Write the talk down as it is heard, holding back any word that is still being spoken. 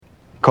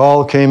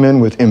call came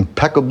in with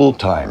impeccable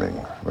timing,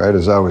 right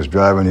as I was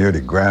driving here to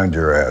ground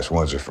your ass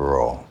once and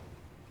for all.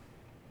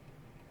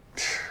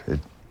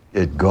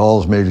 It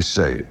galls me to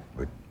say it,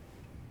 but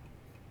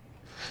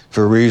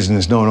for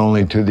reasons known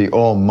only to the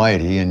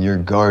Almighty and your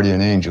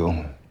guardian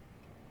angel,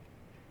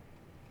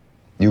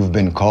 you've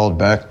been called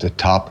back to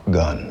Top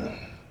Gun.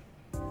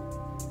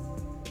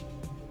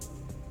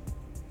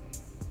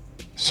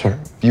 Sir?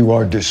 You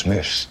are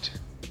dismissed,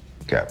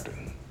 Captain.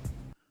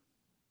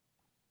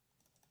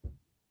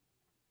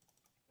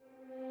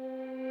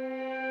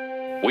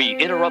 We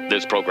interrupt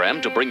this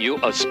program to bring you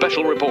a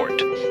special report.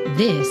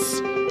 This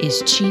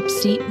is Cheap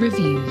Seat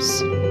Reviews.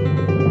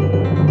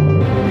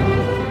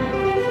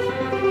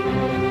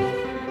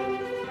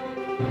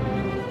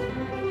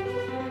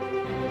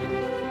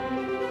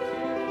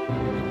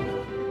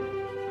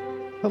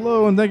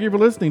 Hello, and thank you for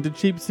listening to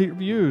Cheap Seat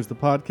Reviews, the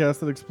podcast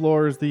that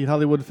explores the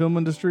Hollywood film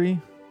industry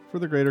for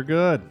the greater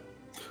good.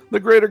 The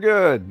greater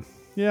good.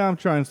 Yeah, I'm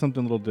trying something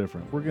a little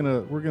different. We're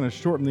gonna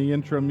shorten the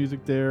intro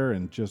music there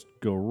and just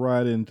go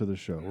right into the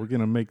show. We're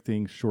gonna make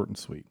things short and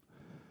sweet,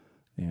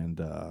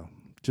 and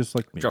just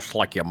like me, just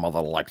like your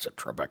mother likes it,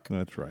 Trebek.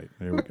 That's right.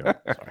 There we go.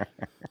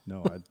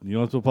 No, you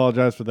don't have to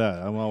apologize for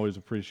that. I'm always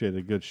appreciate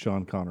a good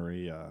Sean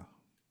Connery.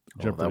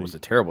 That was a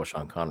terrible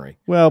Sean Connery.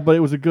 Well, but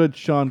it was a good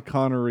Sean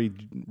Connery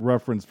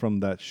reference from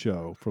that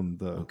show, from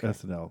the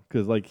SNL,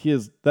 because like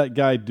that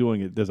guy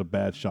doing it does a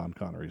bad Sean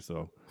Connery.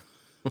 So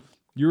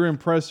your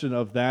impression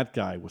of that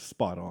guy was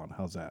spot on.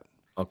 How's that?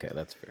 Okay,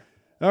 that's fair.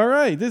 All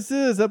right, this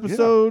is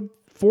episode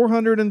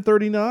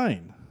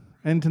 439,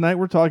 and tonight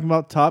we're talking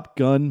about Top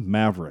Gun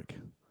Maverick.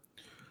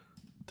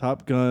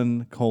 Top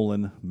Gun :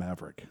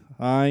 Maverick.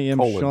 I am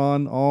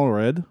Sean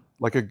Allred.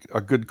 Like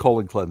a good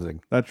colon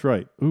cleansing. That's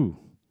right. Ooh.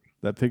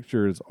 That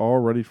picture is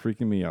already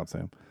freaking me out,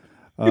 Sam.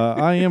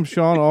 I am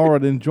Sean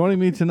Allred, and joining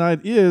me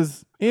tonight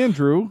is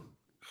Andrew,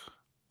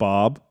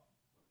 Bob,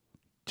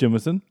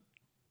 Jimison.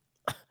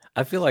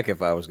 I feel like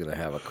if I was going to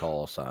have a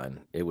call sign,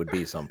 it would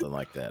be something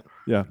like that.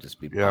 Yeah. It'd just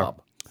be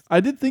Bob.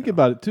 I did think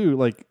about it, too.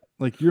 Like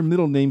your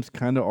middle names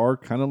kind of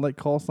like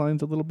call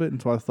signs a little bit,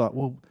 and so I thought,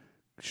 well,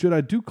 should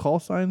I do call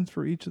signs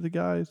for each of the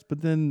guys?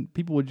 But then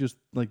people would just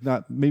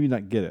maybe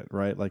not get it,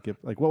 right? Like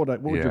what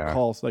would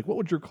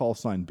your call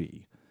sign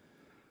be?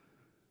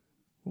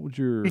 What would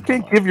your... You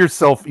can't give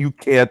yourself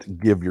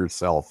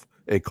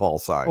a call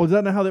sign. Oh, is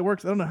that not how that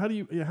works? I don't know. How do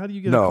you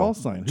get a call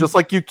sign? Just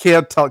like you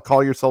can't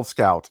call yourself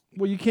Scout.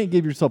 Well, you can't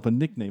give yourself a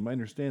nickname. I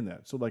understand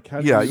that. So like,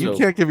 you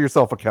can't give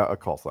yourself a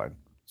call sign.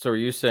 So are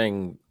you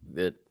saying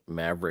that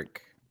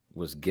Maverick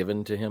was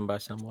given to him by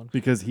someone?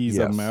 Because he's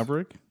a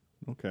Maverick?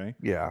 Okay.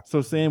 Yeah.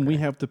 So Sam, we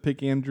have to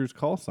pick Andrew's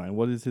call sign.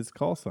 What is his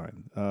call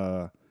sign?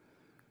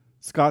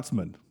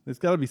 Scotsman. It's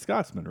got to be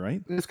Scotsman,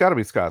 right? It's got to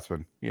be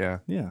Scotsman. Yeah.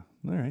 Yeah.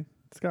 All right.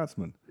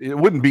 Scotsman. It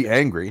wouldn't be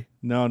angry.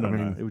 No.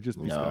 It would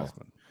just be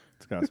Scotsman.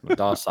 Scotsman.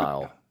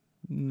 Docile.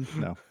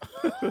 No.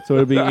 So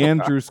it'd be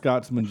Andrew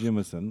Scotsman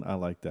Jimison. I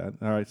like that.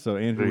 All right. So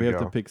Andrew, we have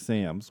to pick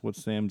Sam's.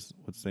 What's Sam's?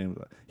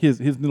 His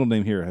middle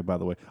name here, by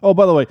the way. Oh,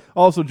 by the way,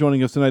 also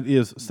joining us tonight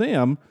is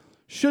Sam.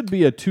 Should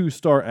be a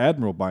 2-star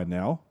admiral by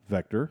now.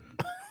 Vector.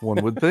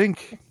 One would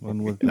think.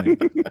 One would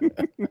think.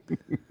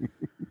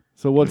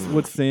 So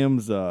what's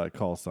Sam's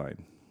call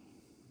sign?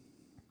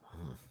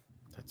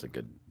 That's a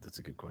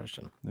good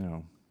question.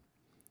 No.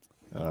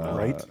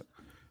 Right.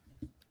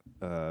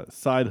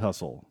 Side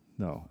hustle.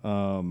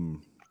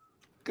 No.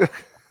 It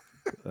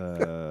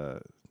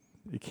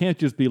can't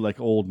just be like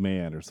old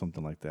man or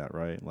something like that,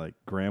 right? Like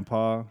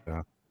grandpa.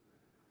 Yeah.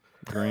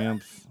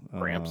 Gramps.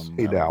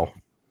 Hey now.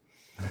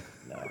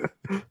 No.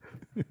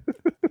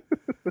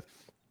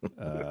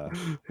 Well,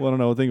 I don't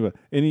know. Think about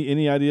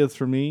any ideas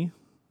for me,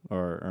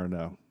 or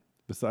no?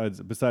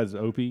 Besides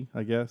Opie,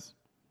 I guess.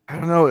 I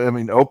don't know. I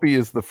mean, Opie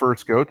is the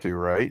first go-to,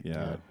 right?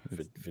 Yeah,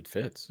 if it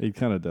fits. It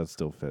kind of does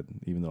still fit,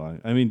 even though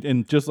I mean,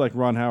 and just like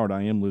Ron Howard,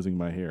 I am losing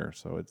my hair,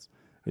 so it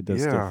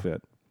does still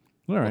fit.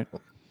 All right.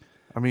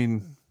 I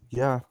mean,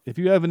 yeah. If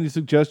you have any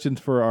suggestions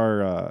for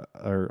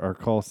our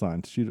call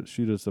signs,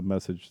 shoot us a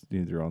message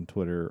either on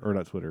Twitter or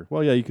not Twitter.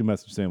 Well, yeah, you can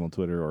message Sam on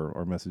Twitter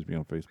or message me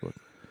on Facebook.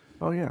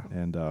 Oh yeah,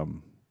 and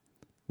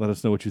let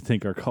us know what you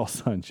think our call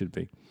sign should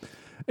be.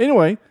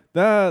 Anyway,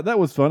 that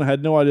was fun. I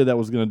had no idea that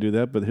was going to do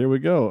that, but here we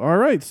go. All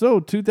right,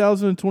 so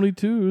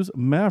 2022's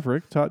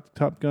Maverick,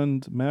 Top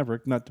Gun's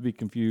Maverick, not to be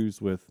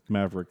confused with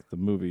Maverick, the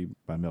movie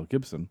by Mel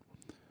Gibson,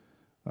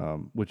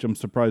 which I'm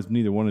surprised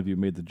neither one of you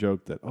made the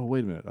joke that, oh,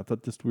 wait a minute, I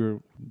thought we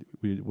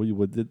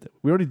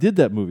already did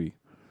that movie.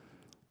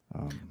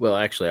 Well,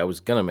 actually, I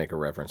was going to make a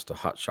reference to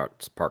Hot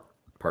Shots Part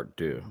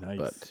 2, nice.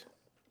 But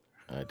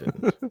I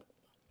didn't.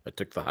 I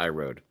took the high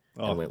road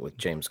and went with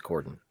James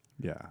Corden.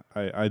 Yeah,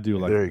 I do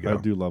like. I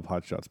do love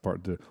Hot Shots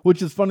Part 2,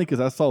 which is funny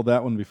because I saw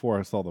that one before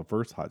I saw the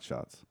first Hot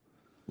Shots.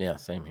 Yeah,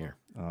 same here.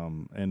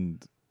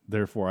 And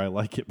therefore I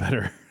like it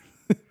better.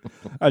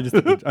 I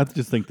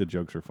just think the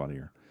jokes are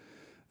funnier,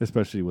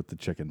 especially with the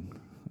chicken.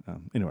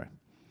 Anyway,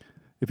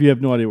 if you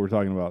have no idea what we're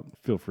talking about,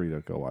 feel free to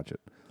go watch it.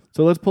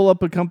 So let's pull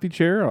up a comfy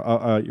chair,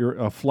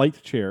 a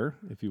flight chair,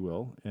 if you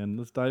will, and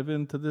let's dive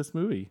into this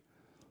movie.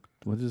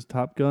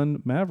 Top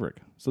Gun Maverick.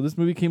 So this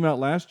movie came out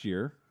last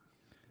year,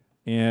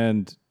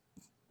 and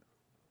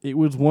it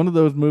was one of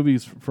those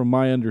movies, from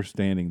my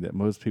understanding, that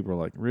most people are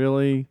like,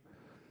 really?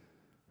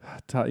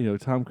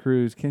 Tom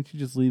Cruise, can't you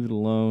just leave it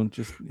alone?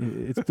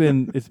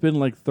 It's been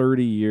like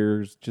 30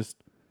 years. Just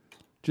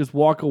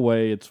walk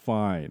away. It's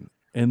fine.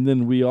 And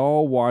then we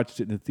all watched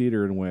it in the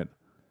theater and went,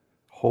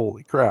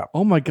 holy crap.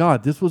 Oh my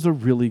God, this was a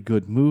really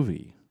good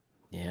movie.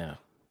 Yeah.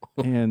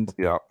 And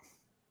yeah.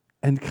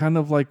 And kind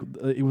of like,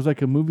 it was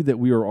like a movie that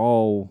we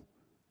all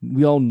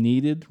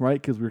needed,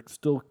 right? Because we're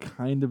still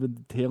kind of at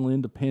the tail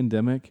end of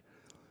pandemic.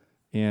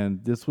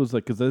 And this was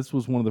because this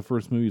was one of the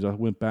first movies I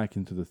went back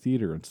into the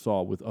theater and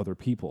saw with other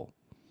people.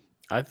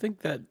 I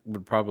think that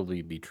would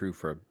probably be true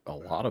for a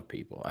lot of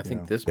people. I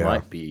think this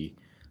might be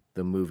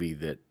the movie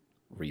that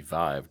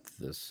revived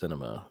the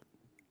cinema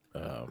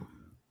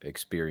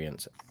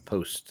experience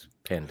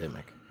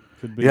post-pandemic.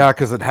 Could be. Yeah,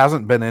 because it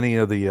hasn't been any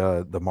of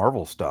the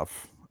Marvel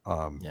stuff.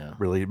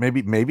 Really,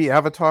 maybe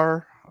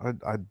Avatar.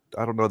 I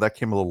don't know. That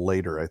came a little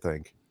later, I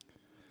think.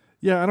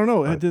 Yeah, I don't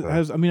know. I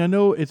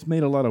know it's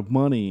made a lot of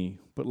money,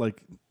 but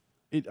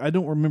I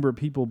don't remember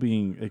people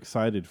being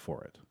excited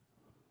for it.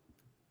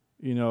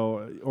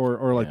 Or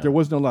there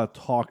wasn't a lot of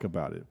talk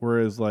about it.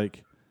 Whereas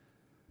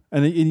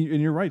and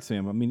you're right,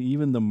 Sam. I mean,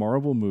 even the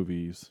Marvel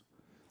movies,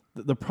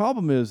 the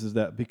problem is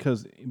that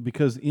because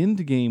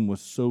Endgame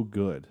was so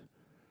good,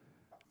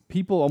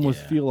 people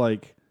almost feel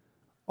like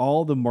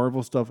all the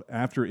Marvel stuff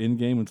after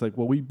Endgame, it's like,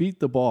 well, we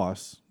beat the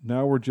boss.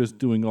 Now we're just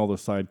doing all the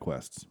side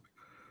quests.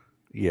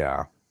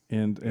 Yeah.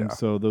 And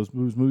so those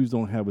movies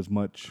don't have as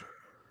much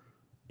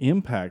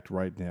impact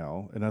right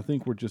now. And I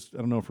think I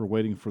don't know if we're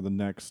waiting for the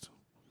next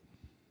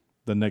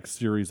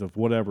series of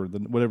whatever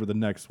the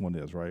next one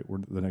is, right? We're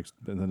the next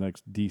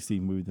DC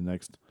movie, the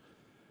next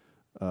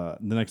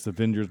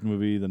Avengers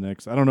movie, I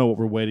don't know what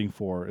we're waiting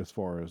for as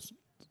far as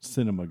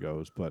cinema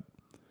goes, but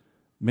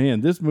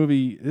man, this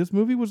movie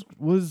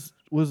was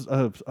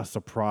a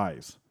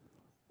surprise,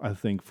 I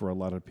think, for a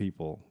lot of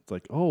people. It's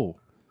like, oh,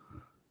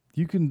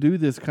 you can do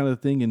this kind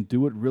of thing and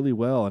do it really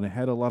well, and it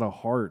had a lot of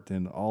heart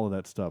and all of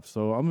that stuff.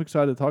 So I'm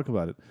excited to talk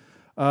about it.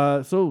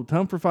 So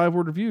time for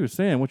 5-word review.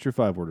 Sam, what's your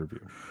 5-word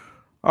review?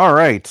 All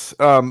right.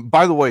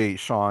 By the way,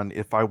 Sean,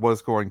 if I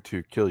was going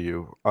to kill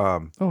you,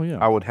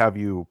 I would have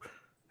you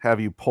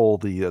pull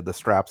the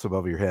straps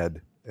above your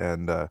head,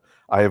 and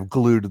I have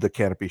glued the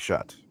canopy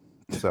shut.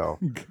 So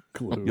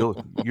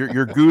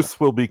your goose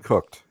will be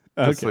cooked.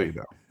 Just so you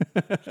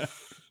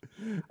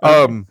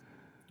know.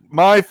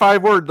 My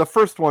 5-word, the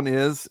first one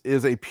is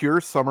a pure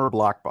summer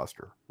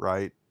blockbuster,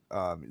 right?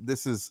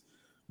 This is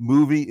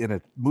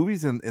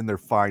movies in their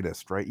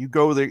finest, right? You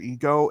go there,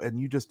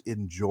 and you just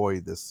enjoy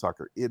this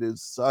sucker. It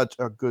is such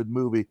a good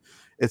movie.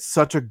 It's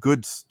such a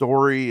good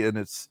story, and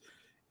it's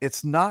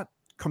not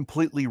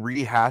completely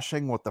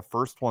rehashing what the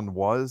first one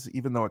was,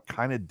 even though it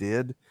kind of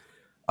did.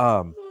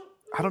 I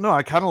don't know.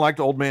 I kind of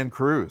liked Old Man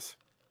Cruise,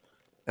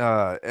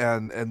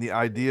 and the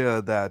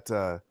idea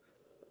that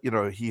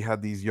he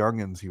had these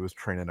youngins he was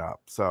training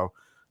up. So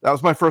that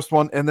was my first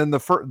one, and then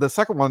the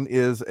second one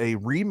is a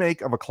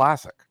remake of a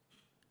classic.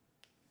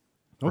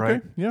 Okay,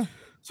 right? Yeah.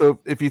 So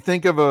if you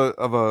think of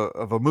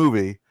a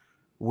movie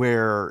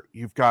where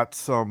you've got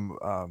some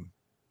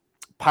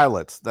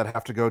pilots that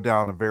have to go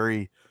down a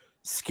very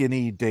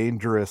skinny,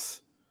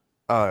 dangerous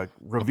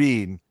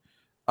ravine,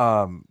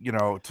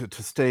 to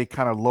stay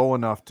kind of low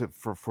enough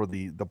for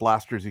the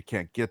blasters you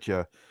can't get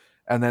you,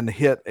 and then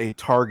hit a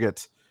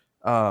target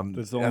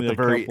that's only at the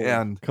very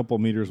end, couple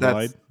meters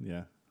wide.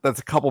 Yeah, that's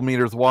a couple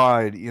meters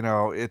wide.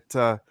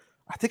 I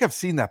think I've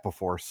seen that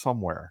before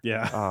somewhere.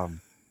 Yeah.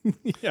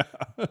 Yeah.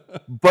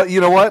 But you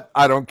know what?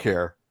 I don't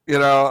care.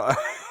 I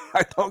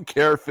don't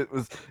care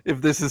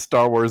if this is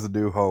Star Wars: A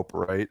New Hope,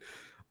 right?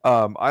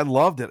 I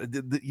loved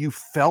it. You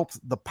felt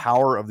the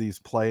power of these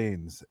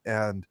planes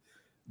and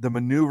the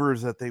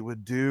maneuvers that they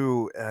would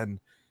do, and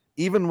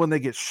even when they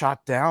get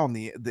shot down,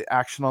 the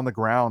action on the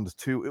ground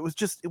too. It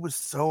was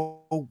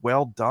so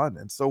well done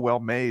and so well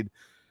made,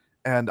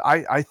 and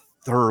I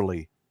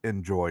thoroughly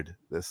enjoyed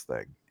this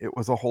thing. It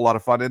was a whole lot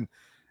of fun,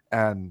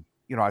 and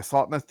I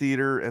saw it in the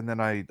theater, and then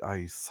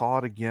I saw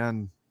it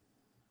again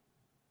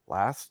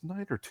last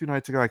night or 2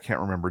 nights ago. I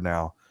can't remember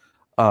now.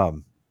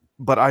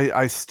 But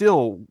I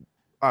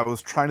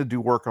was trying to do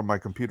work on my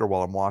computer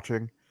while I'm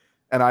watching,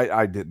 and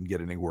I didn't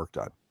get any work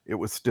done. It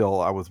was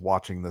still, I was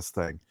watching this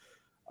thing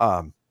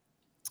from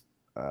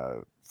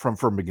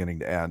beginning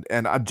to end.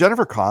 And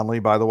Jennifer Connelly,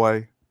 by the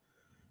way,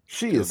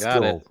 she is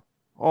still,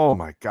 oh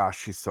my gosh,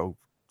 she's so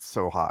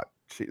hot.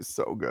 She's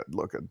so good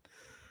looking.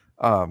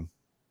 But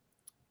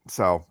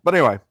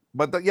anyway,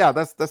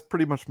 that's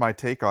pretty much my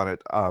take on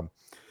it.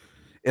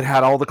 It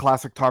had all the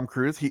classic Tom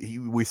Cruise.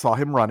 We saw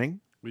him running.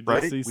 We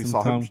did see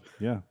some Tom.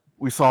 Yeah,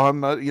 we saw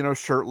him,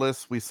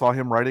 shirtless. We saw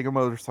him riding a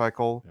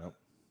motorcycle. Yep.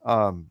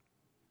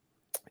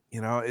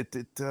 It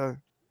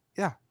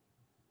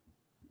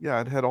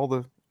had all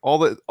the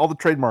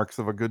trademarks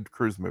of a good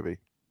cruise movie.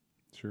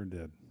 Sure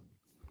did.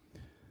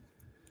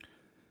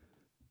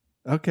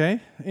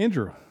 Okay,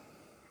 Andrew.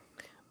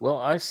 Well,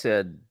 I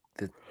said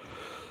that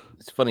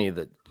It's funny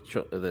that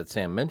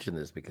Sam mentioned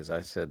this because I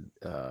said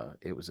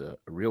it was a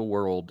real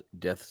world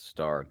Death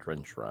Star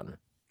trench run.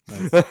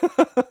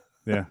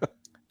 Yeah.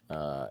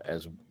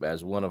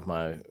 As one of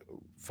my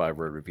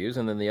 5-word reviews,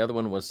 and then the other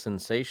one was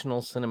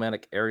sensational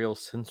cinematic aerial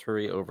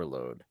sensory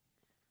overload.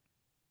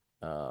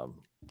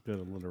 Good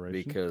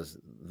alliteration. Because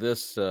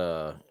this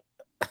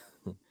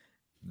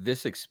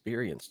this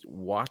experience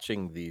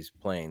watching these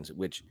planes,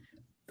 which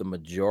the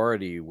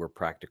majority were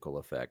practical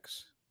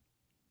effects.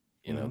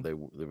 You know, there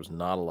was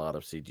not a lot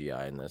of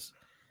CGI in this,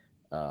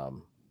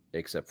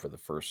 except for the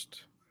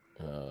first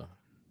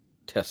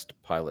test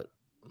pilot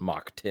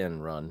Mach 10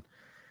 run.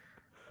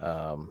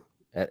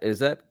 Is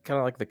that kind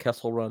of like the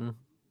Kessel run?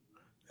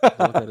 Is that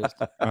what that is?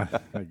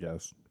 I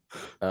guess.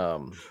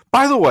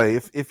 By the way,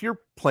 if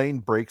your plane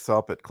breaks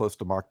up at close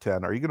to Mach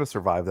 10, are you going to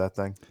survive that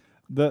thing?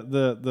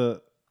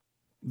 The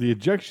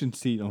ejection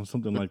seat on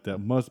something like that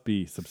must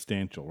be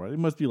substantial, right? It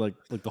must be like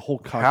the whole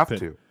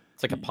cockpit. Have to.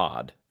 It's like a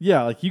pod.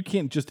 Yeah, like you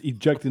can't just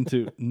eject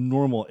into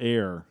normal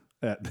air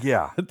at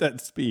that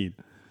speed.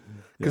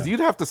 Because you'd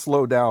have to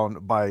slow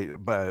down by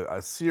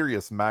a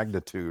serious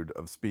magnitude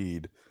of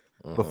speed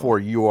before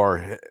you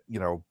are,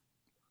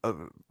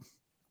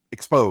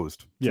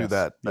 exposed to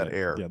that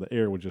air. Yeah, the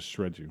air would just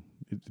shred you.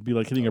 It'd be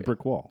like hitting a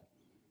brick wall.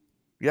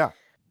 Yeah.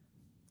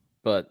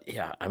 But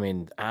yeah, I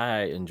mean,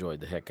 I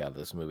enjoyed the heck out of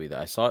this movie.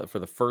 I saw it for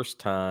the first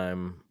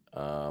time,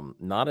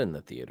 not in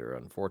the theater,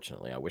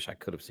 unfortunately. I wish I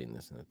could have seen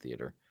this in the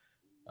theater,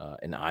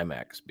 in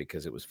IMAX,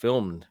 because it was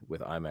filmed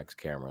with IMAX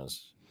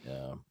cameras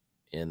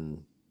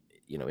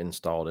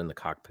installed in the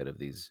cockpit of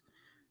these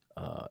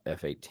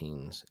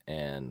F-18s,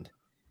 and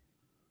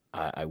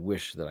I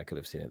wish that I could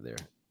have seen it there.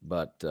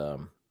 But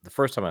the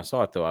first time I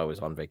saw it, though, I was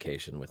on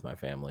vacation with my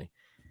family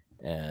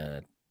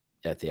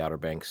at the Outer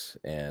Banks,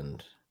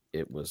 and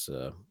it was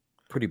a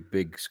pretty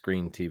big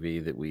screen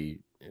TV that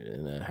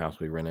in a house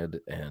we rented,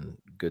 and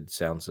good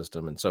sound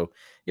system, and so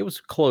it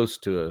was close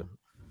to a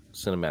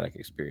cinematic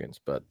experience.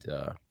 But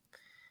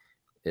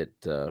it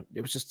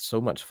was just so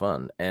much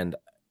fun. And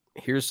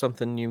here's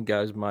something you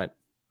guys might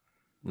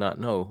not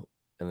know,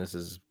 and this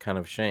is kind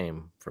of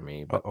shame for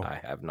me, but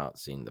I have not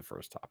seen the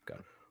first Top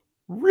Gun.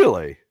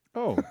 Really?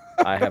 Oh,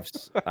 I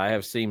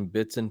have seen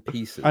bits and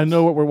pieces. I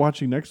know what we're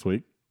watching next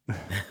week.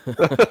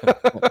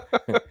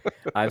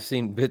 I've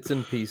seen bits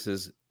and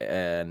pieces,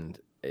 and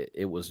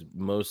it was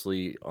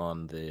mostly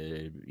on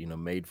the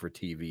made for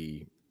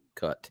TV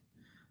cut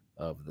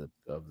of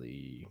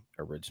the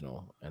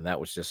original, and that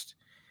was just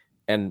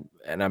and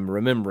I'm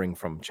remembering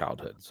from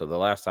childhood. So the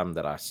last time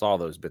that I saw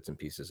those bits and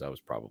pieces, I was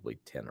probably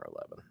 10 or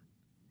 11.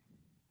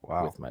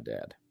 Wow. With my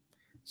dad.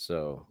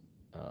 So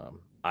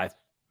I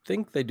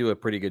think they do a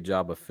pretty good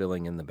job of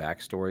filling in the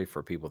backstory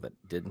for people that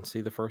didn't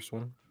see the first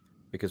one,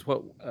 because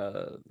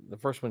the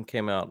first one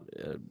came out,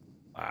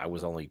 I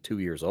was only 2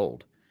 years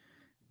old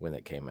when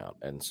it came out,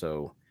 and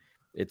so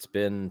it's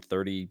been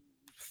 36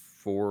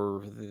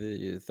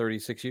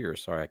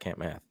 years. Sorry, I can't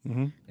math.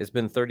 It's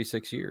been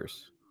 36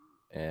 years,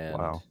 and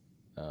wow.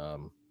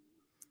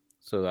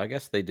 So I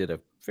guess they did a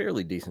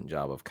fairly decent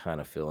job of kind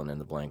of filling in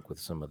the blank with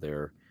some of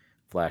their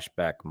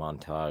flashback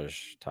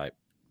montage type.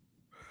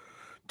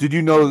 Did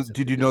you know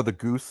the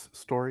Goose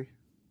story?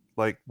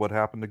 Like what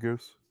happened to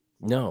Goose?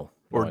 No,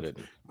 I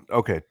didn't.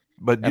 Okay,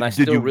 but I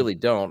still really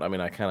don't. I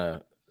mean, I kind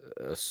of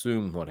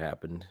assume what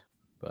happened,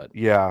 but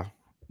yeah.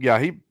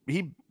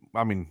 He.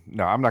 I mean,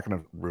 no, I'm not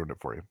going to ruin it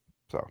for you.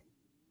 So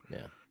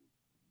yeah,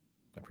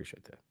 I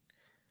appreciate that.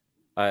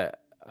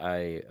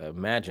 I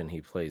imagine he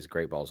plays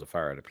Great Balls of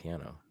Fire at a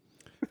piano.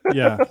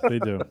 Yeah, they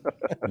do.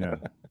 Yeah.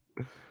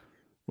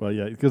 Well,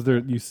 yeah, because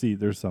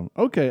there's some.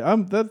 Okay,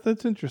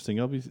 that's interesting.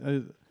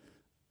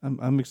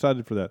 I'm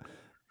excited for that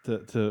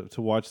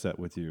to watch that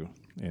with you,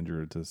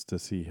 Andrew, to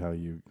see how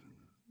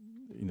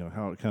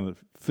how it kind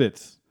of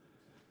fits.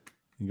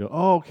 You go,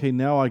 oh, okay,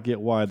 now I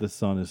get why the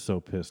son is so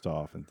pissed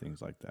off and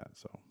things like that.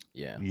 So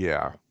yeah.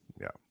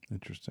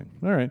 Interesting.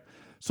 All right.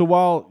 So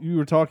while you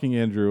were talking,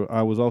 Andrew,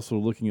 I was also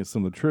looking at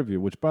some of the trivia,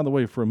 which, by the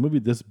way, for a movie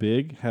this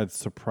big, had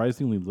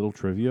surprisingly little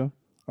trivia.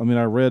 I mean,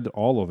 I read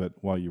all of it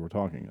while you were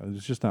talking.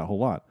 It's just not a whole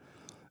lot.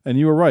 And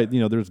you were right.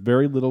 There's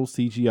very little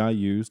CGI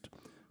used.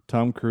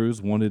 Tom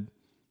Cruise wanted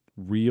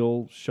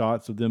real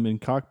shots of them in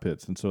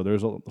cockpits, and so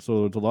there's a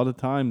lot of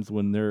times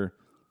when they're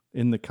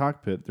in the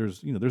cockpit.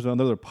 There's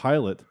another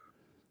pilot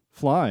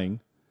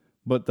flying,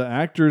 but the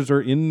actors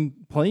are in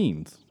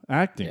planes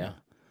acting. Yeah.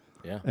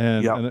 Yeah.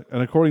 And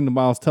according to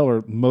Miles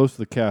Teller, most of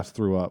the cast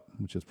threw up,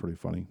 which is pretty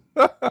funny.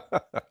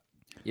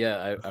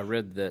 Yeah, I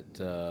read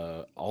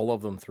that all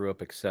of them threw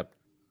up except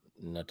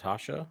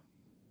Natasha,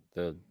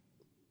 the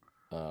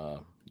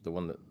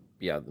one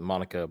that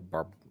Monica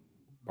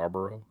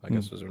Barbaro, I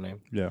guess was her name.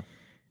 Yeah.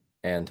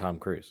 And Tom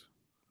Cruise.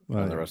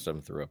 And the rest of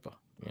them threw up,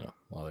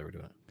 while they were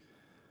doing it.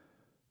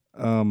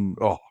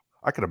 Oh,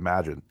 I could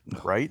imagine,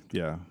 right?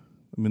 Yeah.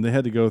 I mean, they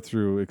had to go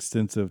through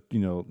extensive,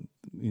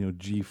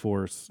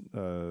 G-force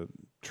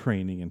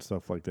training and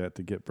stuff like that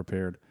to get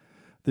prepared.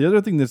 The other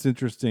thing that's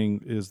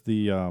interesting is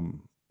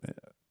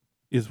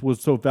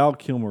so Val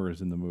Kilmer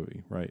is in the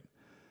movie, right?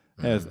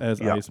 as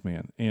Yeah.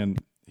 Iceman,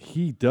 and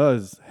he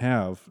does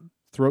have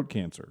throat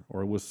cancer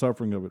or was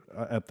suffering of it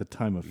at the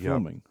time of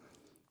filming.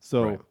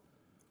 So Right.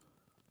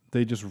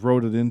 they just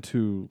wrote it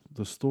into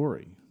the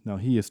story. Now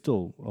he is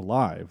still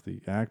alive.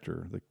 The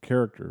actor, the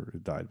character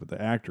died, but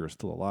the actor is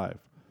still alive.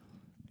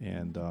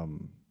 And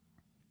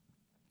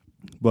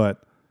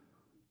but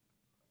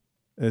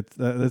it's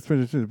that's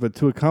pretty interesting. But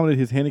to accommodate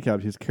his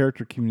handicap, his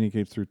character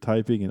communicates through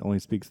typing and only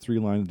speaks 3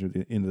 lines at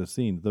the end of the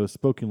scene. Those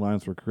spoken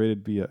lines were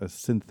created via a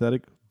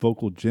synthetic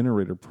vocal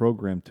generator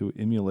program to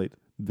emulate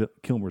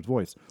Kilmer's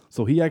voice.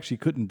 So he actually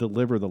couldn't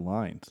deliver the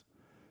lines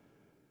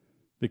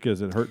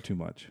because it hurt too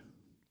much.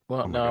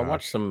 Well, Oh my now I gosh.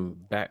 watched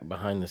some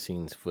behind the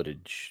scenes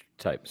footage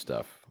type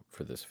stuff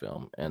for this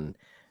film, and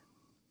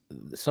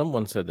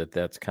someone said that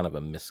that's kind of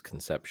a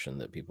misconception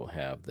that people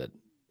have, that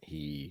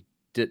he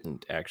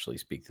didn't actually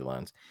speak the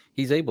lines.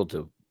 He's able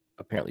to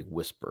apparently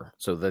whisper.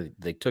 So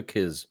they took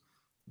his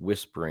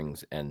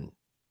whisperings and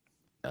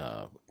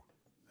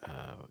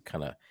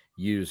kind of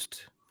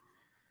used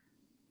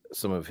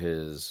some of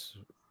his,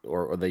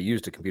 or they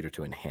used a computer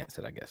to enhance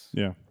it, I guess.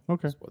 Yeah.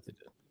 Okay. That's what they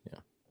did. Yeah.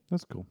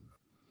 That's cool.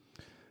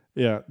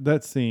 Yeah,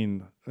 that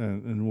scene,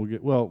 and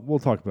we'll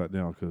talk about it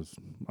now because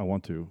I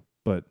want to,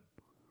 but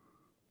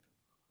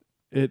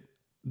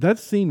that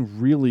scene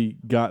really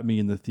got me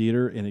in the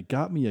theater, and it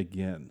got me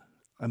again.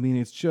 I mean,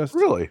 it's just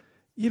Really?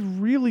 it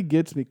really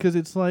gets me because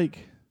it's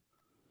like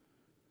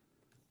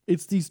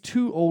it's these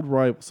two old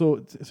rivals.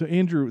 So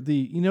Andrew,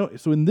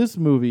 so in this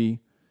movie,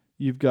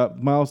 you've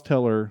got Miles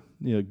Teller,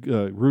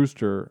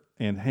 Rooster,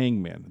 and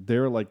Hangman.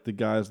 They're like the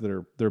guys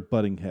that they're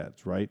butting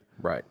heads, right?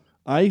 Right.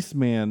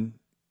 Iceman,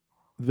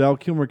 Val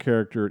Kilmer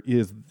character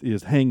is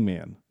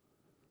Hangman.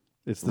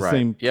 It's the Right.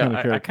 same Yeah, kind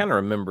of character. I kind of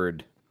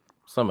remembered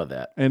some of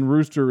that. And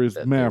Rooster is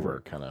That they were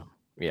Maverick. kind of,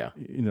 yeah.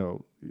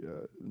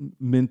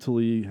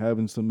 Mentally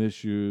having some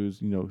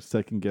issues,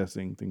 second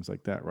guessing, things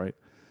like that, right?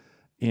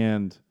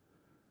 And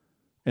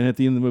at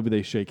the end of the movie,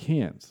 they shake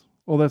hands.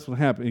 Well, that's what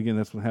happened. Again,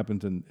 that's what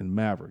happens in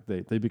Maverick.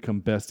 They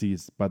become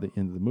besties by the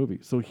end of the movie.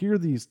 So here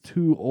these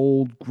two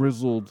old,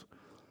 grizzled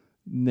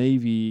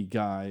Navy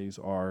guys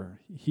are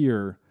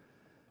here,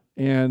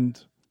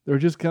 and they're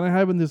just kind of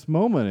having this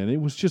moment.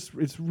 And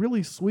it's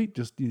really sweet.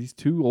 Just these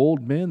two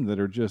old men that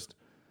are just,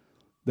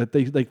 that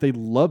they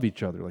love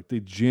each other. Like they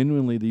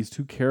genuinely, these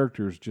two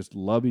characters just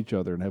love each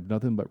other and have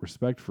nothing but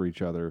respect for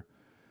each other.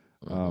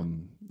 I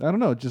don't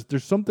know. Just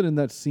there's something in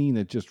that scene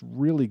that just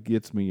really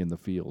gets me in the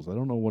feels. I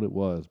don't know what it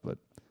was, but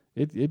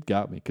it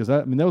got me because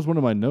that was one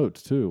of my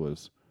notes too.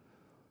 Was,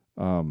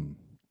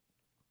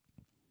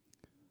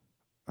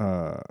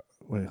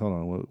 wait, hold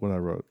on. What I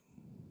wrote?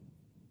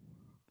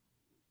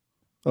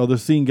 Oh, the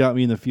scene got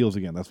me in the feels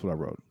again. That's what I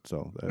wrote.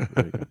 So there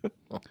you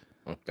go.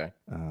 Okay.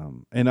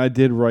 And I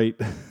did write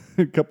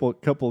a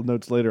couple of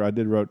notes later. I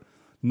did wrote.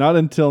 Not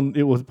until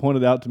it was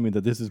pointed out to me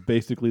that this is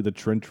basically the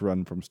trench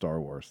run from Star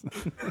Wars.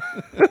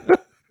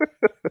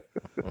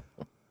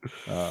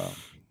 All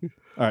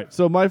right,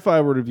 so my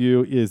 5-word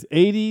review is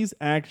 80s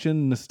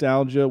action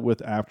nostalgia with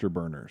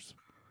afterburners.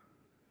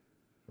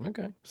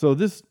 Okay. So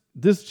this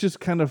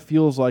just kind of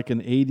feels like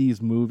an 80s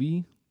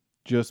movie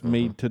just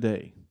made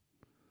today.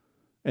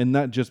 And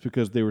not just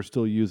because they were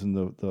still using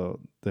the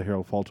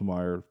Harold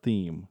Faltermeyer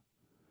theme.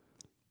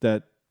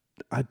 That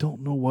I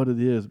don't know what it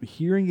is, but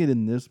hearing it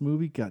in this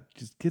movie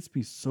just gets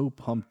me so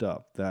pumped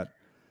up. That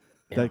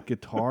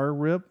guitar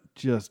rip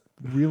just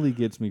really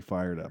gets me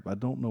fired up. I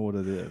don't know what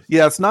it is.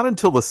 Yeah, it's not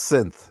until the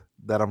synth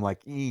that I'm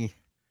like,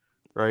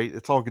 right?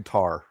 It's all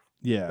guitar.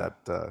 Yeah.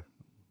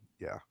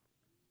 Yeah.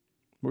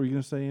 What were you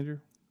going to say, Andrew?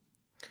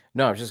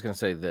 No, I was just going to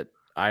say that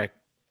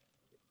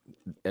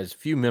as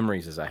few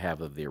memories as I have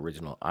of the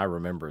original, I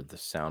remember the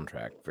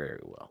soundtrack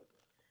very well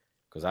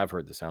because I've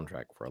heard the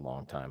soundtrack for a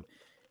long time.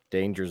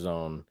 Danger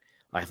Zone.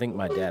 I think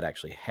my dad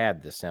actually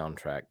had the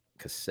soundtrack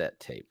cassette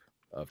tape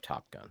of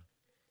Top Gun.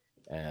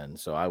 And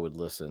so I would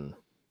listen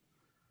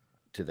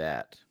to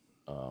that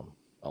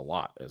a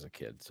lot as a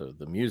kid. So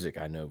the music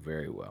I know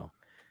very well.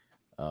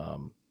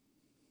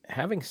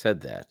 Having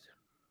said that,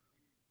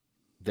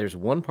 there's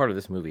one part of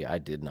this movie I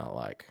did not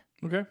like.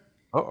 Okay.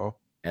 Uh-oh.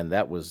 And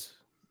that was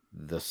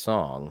the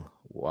song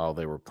while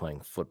they were playing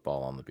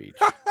football on the beach.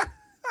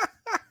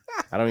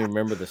 I don't even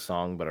remember the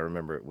song, but I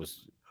remember it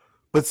was...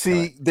 But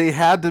see, they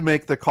had to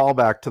make the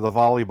callback to the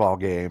volleyball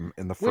game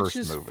in the first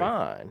movie. Which is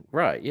fine.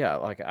 Right, yeah.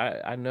 Like,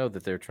 I know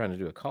that they're trying to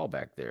do a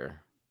callback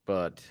there,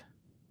 but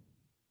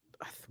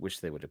I wish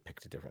they would have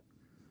picked a different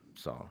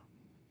song.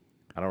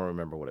 I don't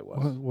remember what it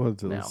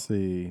was. Let's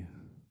see.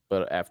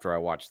 But after I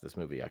watched this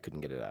movie, I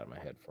couldn't get it out of my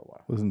head for a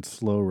while. Wasn't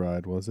Slow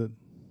Ride, was it?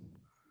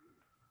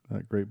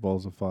 Great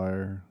Balls of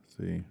Fire. Let's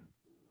see.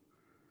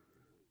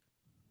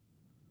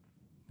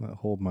 Not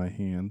Hold My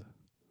Hand.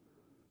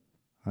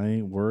 I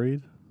Ain't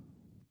Worried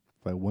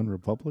by One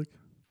Republic.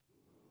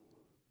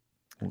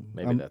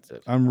 Maybe that's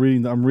it. I'm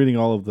reading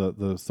all of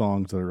the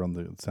songs that are on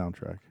the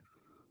soundtrack.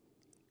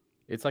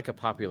 It's like a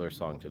popular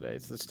song today.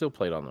 It's still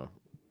played on the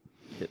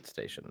hit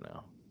station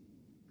now.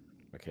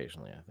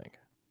 Occasionally, I think.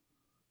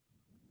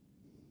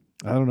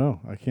 I don't know.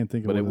 I can't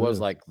think of But what it was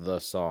is. like the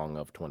song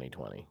of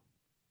 2020.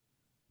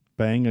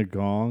 Bang a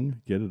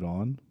Gong, Get It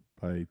On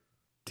by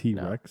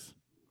T-Rex.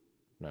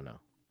 No,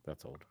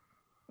 that's old.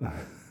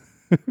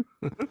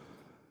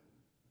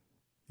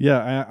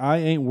 Yeah, I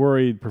Ain't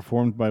Worried,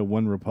 performed by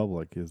One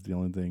Republic, is the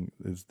only thing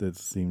that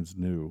seems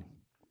new.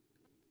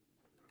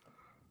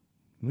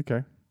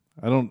 Okay,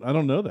 I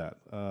don't know that.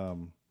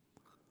 I'm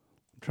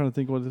trying to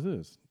think what this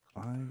is.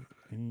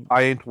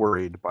 I Ain't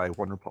Worried by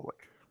One Republic.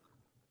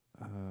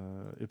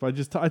 If I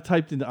just I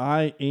typed in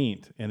I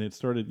Ain't and it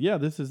started. Yeah,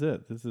 this is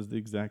it. This is the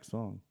exact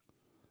song.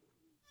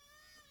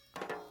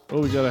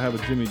 Oh, we gotta have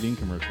a Jimmy Dean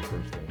commercial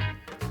first, though.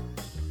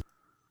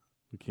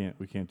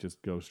 We can't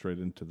just go straight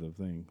into the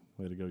thing.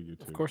 Way to go,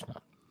 YouTube. Of course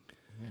not.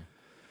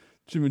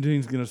 Jimmy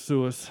Dean's gonna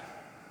sue us,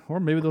 or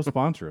maybe they'll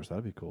sponsor us.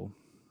 That'd be cool.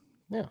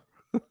 Yeah.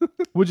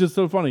 Which is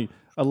so funny.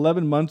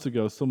 11 months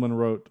ago, someone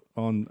wrote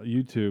on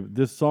YouTube,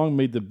 "This song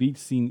made the beach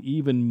scene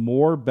even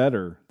more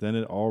better than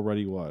it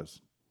already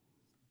was."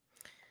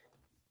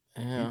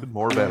 Yeah. Even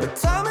more better.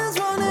 Time is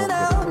running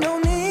out, no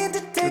need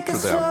to take it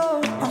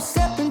slow. I'm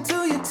stepping to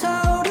you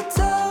toe to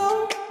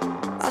toe.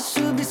 I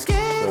should be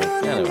scared So,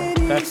 of yeah, the anyway,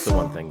 lady, that's the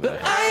one thing that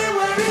but I I have. ain't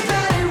worried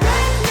about it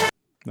right now.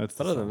 That's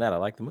the Other song. than that, I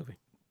like the movie.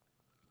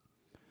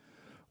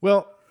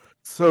 Well,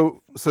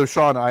 So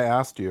Sean, I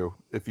asked you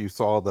if you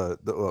saw the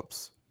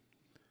oops.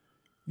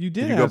 you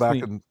did you go ask back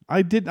me. and-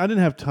 I didn't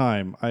have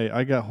time.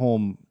 I got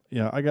home.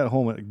 Yeah, I got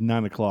home at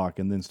 9:00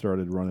 and then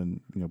started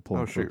running,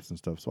 pulling Oh, shoot. clips and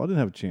stuff. So I didn't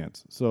have a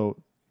chance. So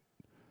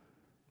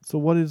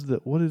what is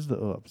the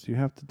oops? You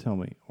have to tell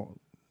me.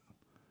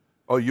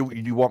 Oh,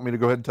 you want me to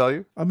go ahead and tell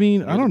you? I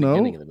mean, I Near the don't know.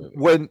 beginning of the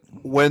movie.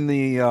 When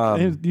the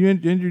Andrew,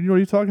 you know what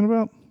you're talking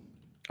about?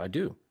 I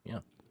do. Yeah.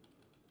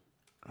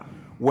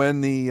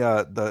 when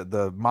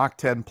the Mach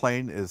 10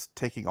 plane is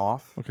taking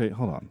off. Okay,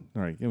 hold on.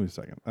 All right, give me a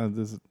second.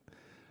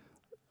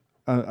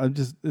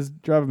 It's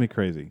driving me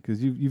crazy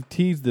because you've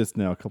teased this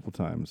now a couple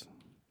times.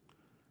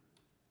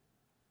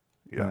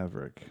 Yeah.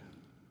 Maverick.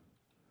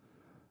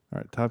 All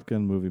right, Top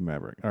Gun movie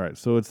Maverick. All right,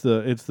 so it's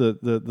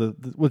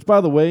the which,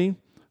 by the way,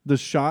 the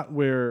shot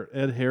where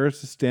Ed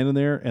Harris is standing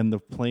there and the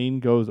plane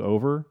goes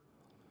over.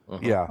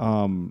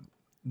 Yeah.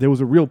 There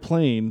was a real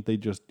plane. They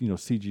just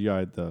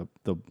CGI'd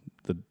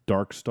the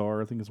Dark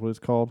Star, I think is what it's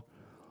called,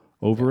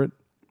 over it.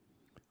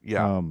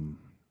 Yeah.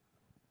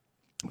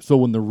 So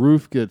when the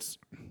roof gets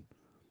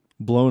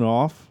blown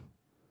off,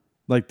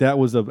 like that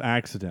was an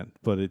accident,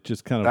 but it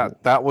just kind of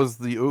that was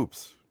the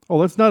oops. Oh,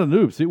 that's not an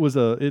oops. It was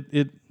a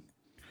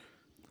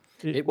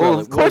Well,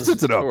 of course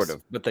it's an oops. sort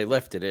of, but they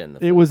left it in.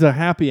 it was a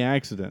happy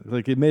accident.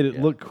 Like it made it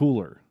Yeah. look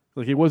cooler.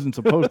 Like it wasn't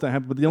supposed to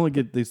happen, but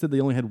they said they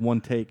only had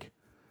one take.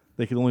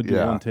 They could only do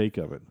Yeah. one take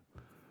of it.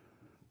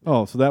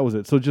 Oh, so that was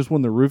it. So just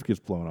when the roof gets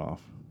blown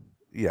off.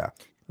 Yeah.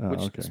 Oh, Which,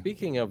 okay.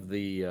 speaking of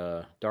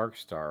the Dark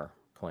Star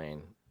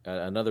plane,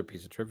 another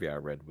piece of trivia I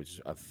read,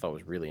 which I thought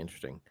was really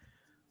interesting,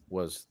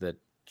 was that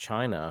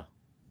China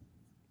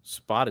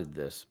spotted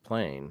this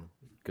plane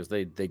because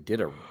they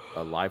did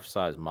a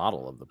life-size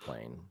model of the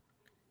plane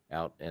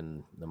out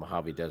in the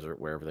Mojave Desert,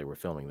 wherever they were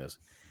filming this,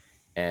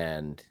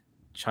 and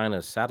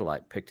China's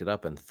satellite picked it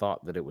up and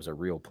thought that it was a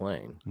real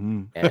plane,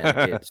 and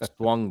it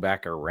swung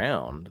back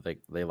around.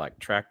 They like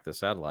tracked the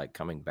satellite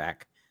coming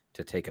back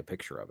to take a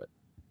picture of it.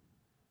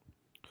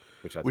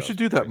 Which I We thought should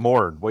was do that crazy.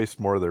 more and waste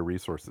more of their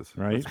resources.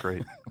 Right? That's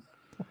great.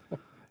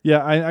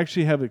 Yeah, I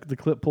actually have the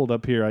clip pulled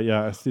up here.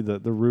 I see the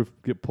roof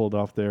get pulled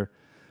off there.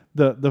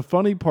 The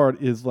funny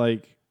part is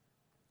like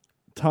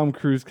Tom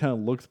Cruise kind of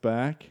looks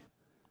back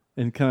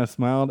and kind of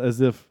smiled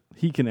as if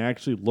he can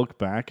actually look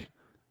back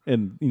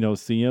and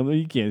see him.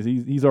 He can't.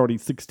 He's already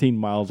 16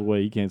 miles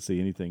away. He can't see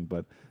anything,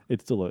 but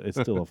it's still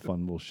a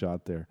fun little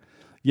shot there.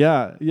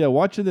 Yeah.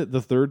 Watching it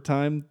the third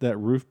time, that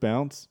roof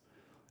bounce,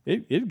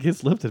 it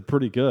gets lifted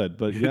pretty good.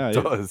 But yeah, It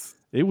does.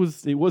 It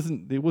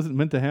wasn't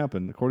meant to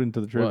happen according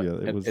to the trivia.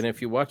 Well, and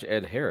if you watch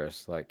Ed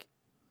Harris, like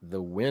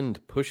the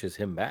wind pushes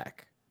him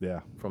back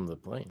yeah. from the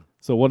plane.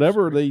 So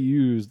whatever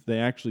they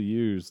actually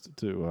used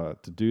to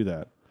do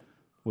that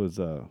was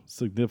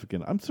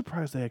significant. I'm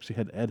surprised they actually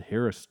had Ed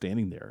Harris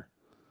standing there.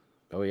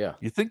 Oh yeah,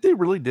 You think they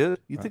really did?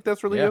 You think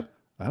that's really yeah. good?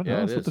 I don't Yeah, know.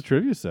 it That's what the is.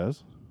 trivia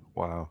says.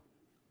 Wow.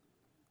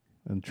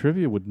 And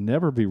trivia would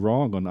never be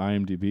wrong on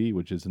IMDb,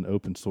 which is an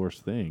open source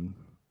thing.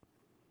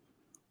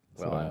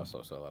 Well, I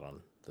also saw that on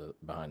the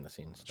behind the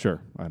scenes stuff.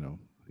 Sure, I know.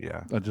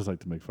 Yeah. I just like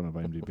to make fun of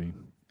IMDb.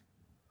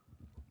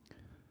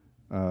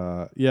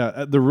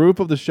 The roof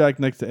of the shack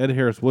next to Ed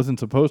Harris wasn't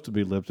supposed to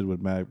be lifted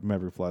when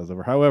Maverick flies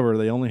over. However,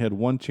 they only had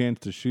one chance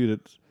to shoot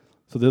it,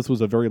 so this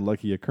was a very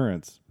lucky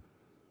occurrence.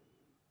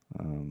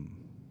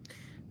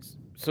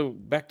 So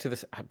back to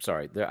this. I'm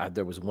sorry.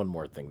 There was one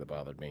more thing that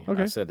bothered me.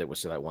 Okay. I said that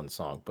was that one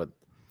song, but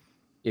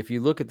if you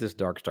look at this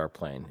Dark Star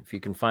plane, if you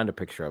can find a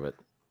picture of it,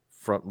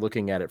 from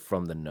looking at it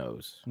from the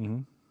nose,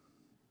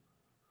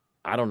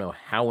 I don't know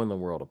how in the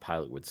world a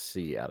pilot would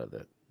see out of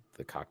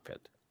the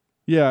cockpit.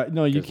 Yeah,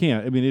 no, you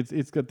can't. I mean,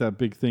 it's got that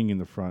big thing in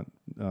the front.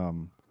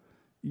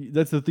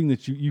 That's the thing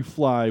that you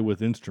fly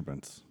with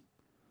instruments,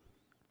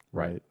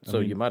 right? So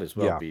you might as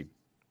well yeah. be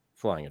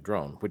flying a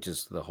drone, which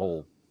is the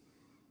whole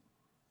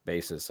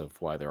basis of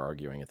why they're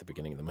arguing at the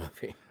beginning of the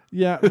movie.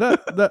 Yeah,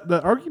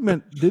 that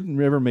argument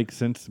didn't ever make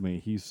sense to me.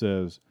 He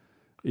says,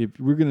 if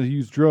we're going to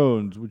use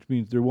drones, which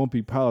means there won't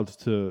be pilots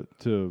to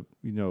do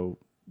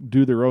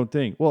their own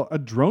thing. Well, a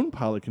drone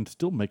pilot can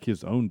still make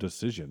his own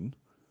decision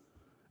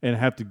and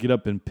have to get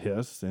up and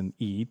piss and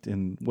eat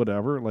and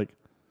whatever. Like,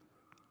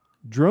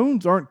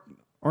 drones aren't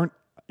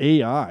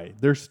AI.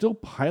 They're still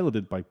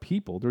piloted by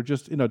people. They're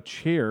just in a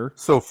chair.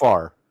 So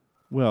far.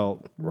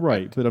 Well,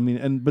 right. But I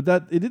mean, but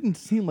that it didn't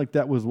seem like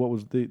that was what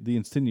was the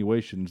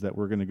insinuations that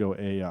we're going to go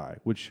AI,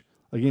 which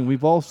again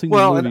we've all seen.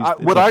 Well, the movies,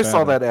 and what I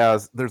saw that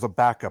as there's a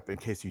backup in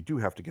case you do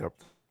have to get up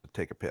to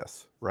take a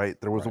piss.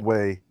 Right? There was a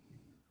way.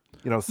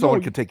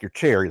 Someone could take your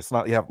chair. It's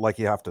not you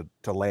have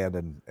to land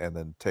and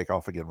then take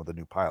off again with a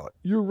new pilot.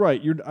 You're right.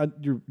 You're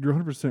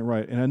 100%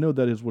 right, and I know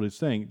that is what it's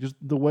saying. Just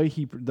the way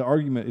the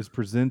argument is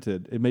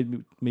presented, it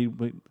made me.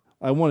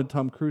 I wanted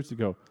Tom Cruise to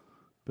go,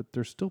 but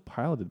they're still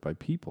piloted by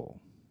people.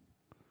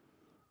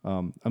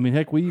 I mean,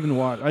 heck, I even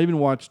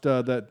watched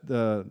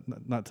that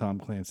not Tom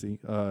Clancy,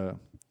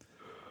 John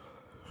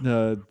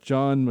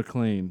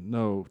McClane.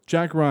 No,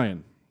 Jack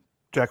Ryan.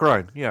 Jack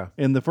Ryan, yeah.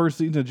 In the first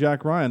season of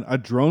Jack Ryan, a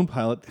drone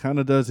pilot kind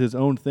of does his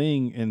own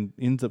thing and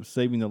ends up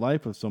saving the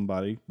life of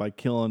somebody by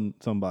killing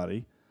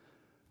somebody,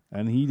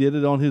 and he did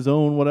it on his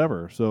own,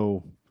 whatever.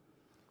 So,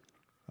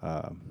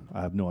 I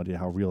have no idea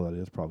how real that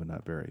is. Probably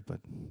not very, but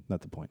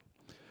not the point.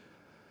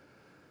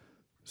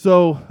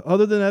 So,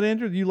 other than that,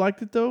 Andrew, you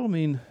liked it though? I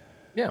mean,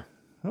 yeah,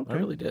 okay. I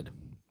really did.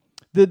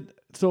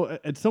 So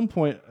at some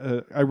point,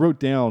 I wrote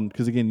down,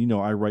 because again,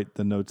 I write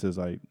the notes as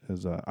I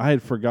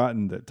had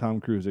forgotten that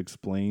Tom Cruise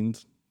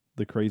explains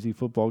the crazy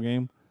football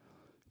game,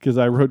 because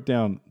I wrote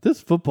down,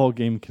 this football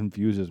game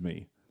confuses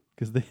me,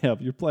 because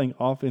you're playing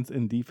offense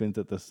and defense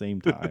at the same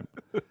time.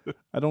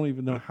 I don't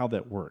even know how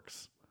that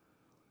works,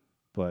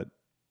 but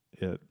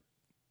it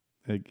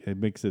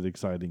makes it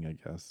exciting, I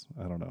guess.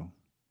 I don't know.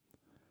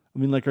 I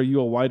mean, like, are you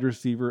a wide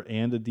receiver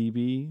and a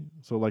DB?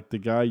 So, like, the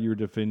guy you're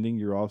defending,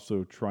 you're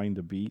also trying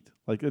to beat?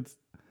 Like,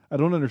 I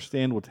don't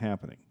understand what's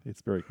happening.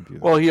 It's very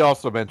confusing. Well, he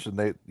also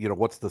mentioned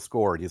what's the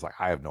score? And he's like,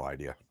 I have no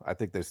idea. I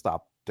think they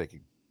stopped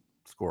taking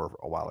score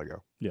a while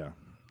ago. Yeah.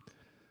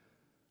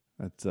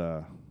 That's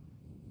a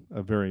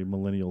very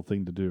millennial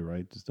thing to do,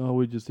 right?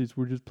 We're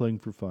just playing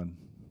for fun.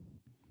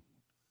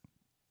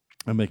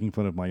 I'm making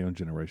fun of my own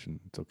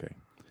generation. It's okay.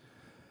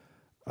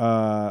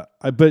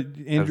 But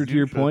Andrew, to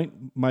your point,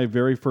 my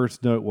very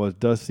first note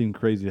does seem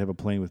crazy to have a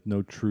plane with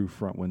no true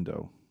front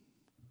window.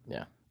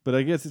 Yeah. But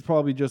I guess it's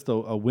probably just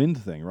a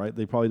wind thing, right?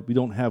 We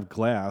don't have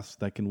glass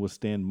that can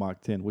withstand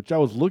Mach 10, which I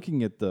was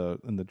looking at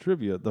in the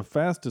trivia. The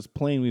fastest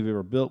plane we've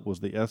ever built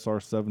was the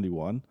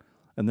SR-71,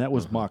 and that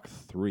was Mach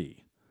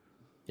 3.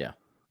 Yeah.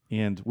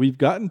 And we've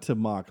gotten to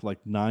Mach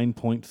like 9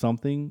 point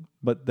something,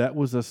 but that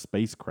was a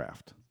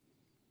spacecraft.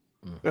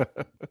 It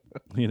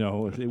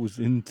was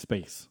in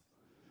space.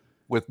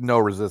 With no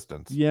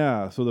resistance.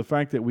 Yeah, so the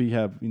fact that we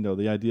have,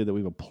 the idea that we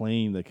have a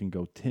plane that can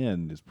go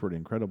 10 is pretty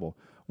incredible.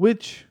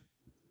 Which,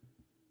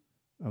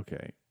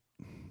 okay,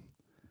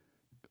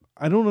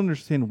 I don't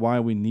understand why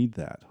we need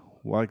that.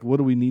 Like, what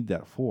do we need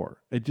that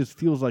for? It just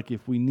feels like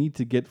if we need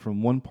to get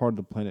from one part of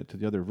the planet to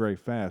the other very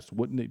fast,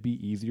 wouldn't it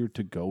be easier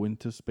to go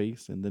into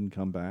space and then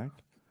come back?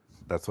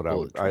 That's what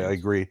I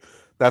agree.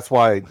 That's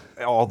why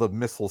all the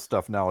missile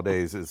stuff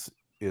nowadays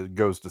it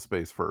goes to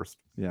space first.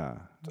 Yeah.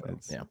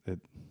 So,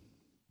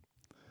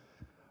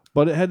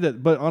 But it had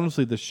that. But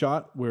honestly, the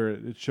shot where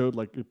it showed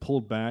like it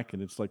pulled back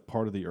and it's like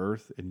part of the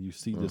Earth, and you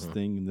see this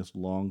thing in this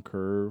long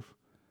curve,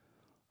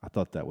 I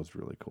thought that was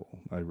really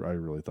cool. I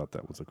really thought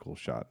that was a cool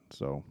shot.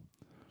 So,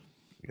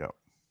 yeah,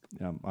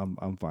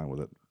 I'm fine with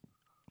it.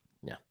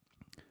 Yeah.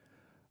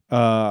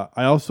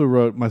 I also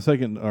wrote my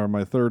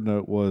third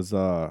note was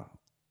I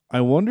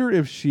wonder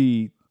if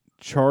she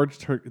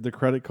charged the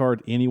credit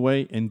card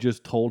anyway and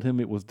just told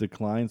him it was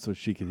declined so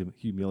she could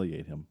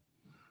humiliate him.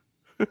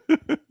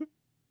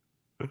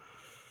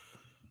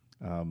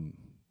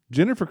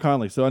 Jennifer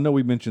Connelly. So I know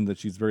we mentioned that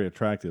she's very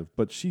attractive,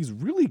 but she's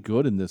really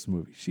good in this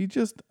movie. She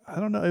just,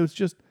 I don't know. It was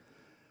just,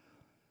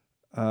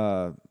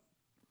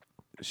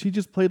 she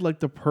just played like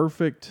the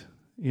perfect,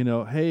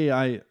 hey,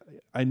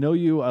 I know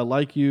you, I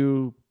like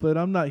you, but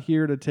I'm not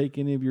here to take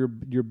any of your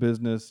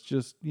business.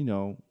 Just,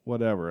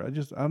 whatever. I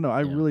don't know.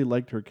 I really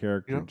liked her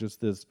character. Yeah. Just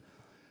this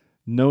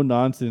no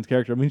nonsense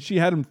character. I mean, she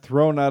had him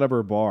thrown out of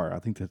her bar. I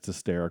think that's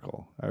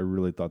hysterical. I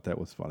really thought that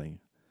was funny.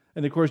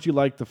 And of course, you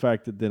like the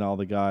fact that then all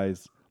the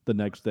guys the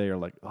next day are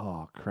like,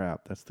 "Oh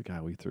crap, that's the guy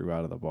we threw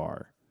out of the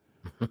bar."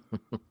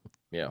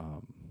 Yeah.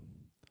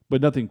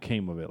 But nothing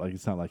came of it. Like,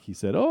 it's not like he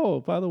said, "Oh,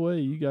 by the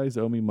way, you guys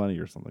owe me money"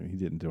 or something. He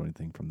didn't do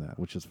anything from that,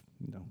 which is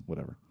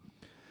whatever.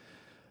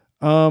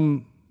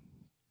 Of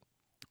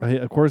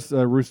course,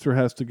 Rooster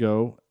has to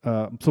go.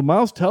 So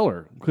Miles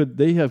Teller, could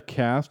they have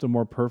cast a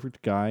more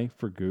perfect guy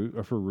for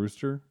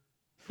Rooster?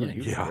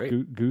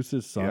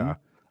 Goose's son. Yeah.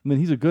 I mean,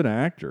 he's a good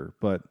actor,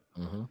 but.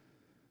 Mm-hmm.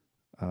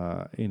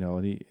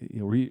 And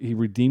he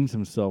redeems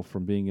himself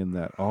from being in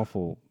that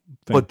awful.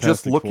 But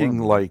just looking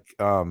form. Like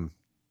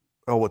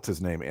what's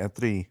his name?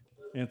 Anthony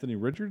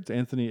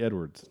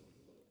Edwards.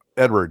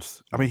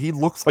 Edwards. I mean, he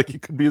looks like he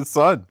could be his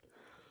son.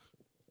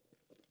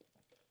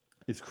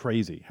 It's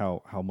crazy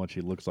how much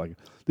he looks like.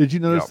 Did you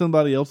notice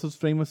somebody else's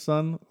famous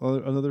son,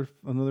 another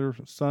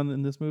son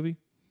in this movie?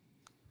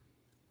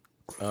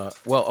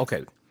 Well,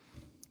 okay.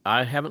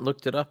 I haven't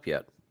looked it up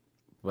yet,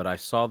 but I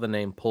saw the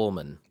name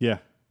Pullman. Yeah.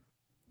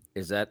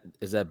 Is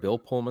that Bill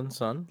Pullman's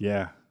son?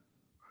 Yeah.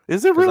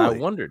 Is it really? I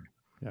wondered.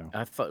 Yeah.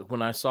 I thought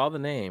when I saw the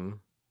name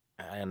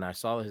and I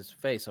saw his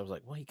face, I was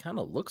like, well, he kind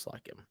of looks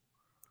like him,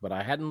 but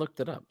I hadn't looked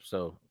it up,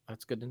 so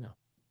that's good to know.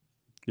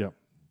 Yep.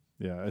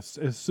 Yeah.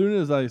 As soon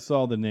as I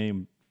saw the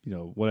name,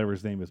 whatever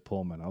his name is,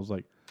 Pullman, I was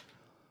like,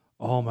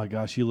 oh my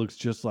gosh, he looks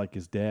just like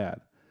his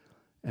dad.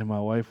 And my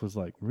wife was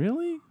like,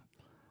 really?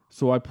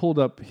 So I pulled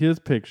up his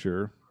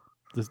picture,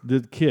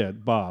 the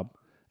kid, Bob,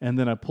 and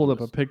then I pulled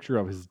up a picture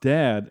of his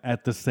dad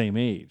at the same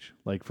age,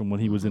 like from when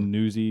he was in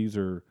Newsies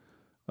or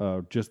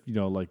just,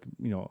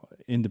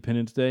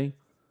 Independence Day.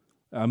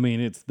 I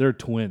mean, they're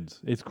twins.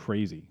 It's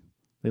crazy.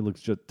 They look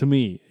just, to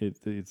me,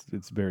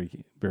 it's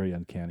very, very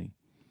uncanny.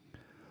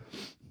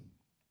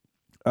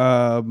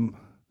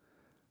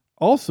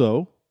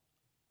 Also,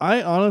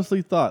 I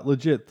honestly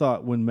legit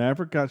thought when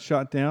Maverick got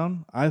shot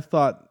down, I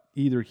thought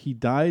either he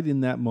died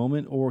in that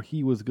moment or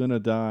he was going to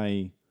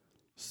die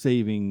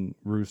saving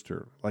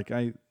Rooster.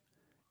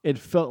 It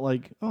felt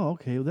like, oh,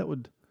 okay, that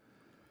would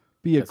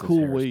be a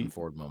cool way.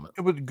 Ford moment.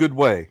 It was a good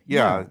way.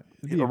 Yeah.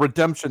 A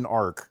redemption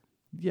arc.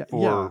 Yeah.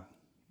 For,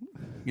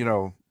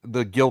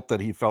 the guilt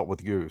that he felt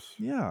with Goose.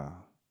 Yeah.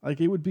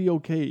 It would be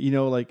okay.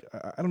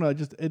 I don't know.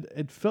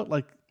 It felt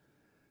like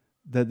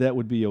that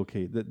would be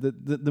okay.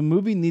 The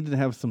movie needed to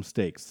have some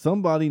stakes.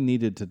 Somebody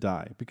needed to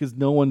die because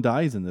no one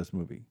dies in this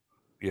movie.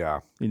 Yeah.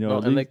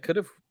 And they could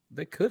have,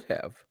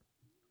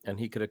 and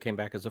he could have came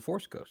back as a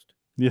Force ghost.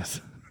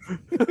 Yes.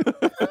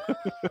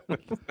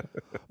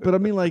 But I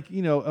mean,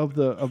 of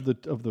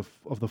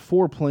the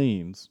four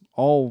planes,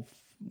 the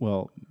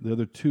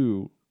other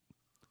two,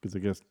 because I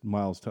guess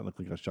Miles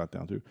technically got shot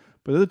down too,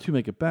 but the other two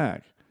make it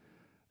back.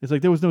 It's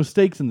like there was no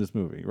stakes in this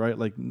movie, right?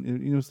 Like,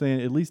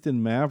 saying at least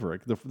in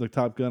Maverick, the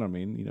Top Gun, I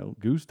mean,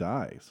 Goose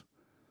dies,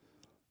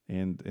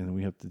 and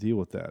we have to deal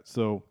with that.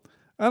 So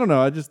I don't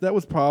know. That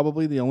was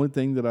probably the only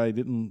thing that I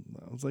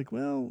was like,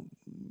 well,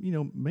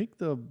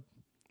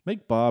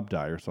 make Bob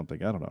die or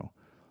something. I don't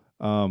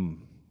know.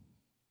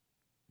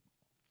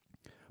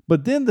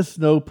 But then the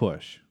snow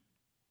push,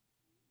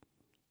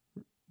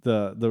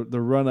 the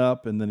run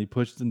up, and then he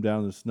pushes him down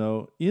in the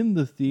snow in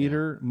the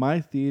theater. Yeah. My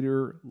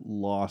theater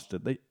lost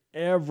it.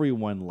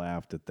 Everyone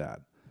laughed at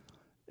that.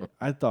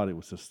 I thought it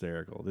was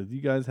hysterical. Did you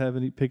guys have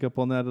any pick up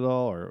on that at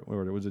all, or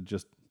was it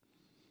just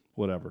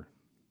whatever?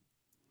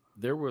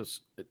 There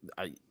was,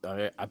 I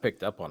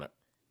picked up on it,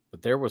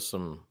 but there was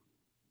some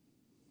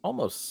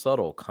almost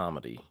subtle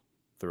comedy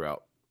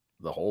throughout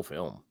the whole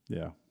film.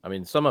 Yeah. I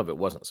mean, some of it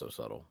wasn't so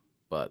subtle,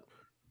 but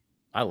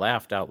I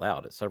laughed out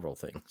loud at several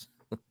things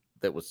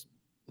that was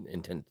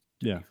intended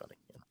to be funny.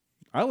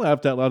 I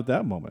laughed out loud at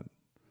that moment.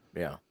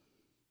 Yeah.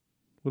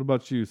 What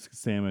about you,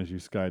 Sam, as you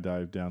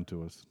skydive down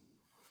to us?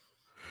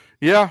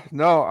 Yeah,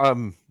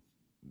 no,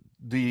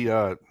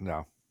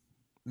 no.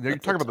 You're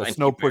talking about the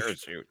snow push.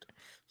 Parachute.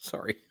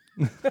 Sorry.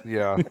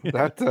 Yeah,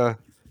 that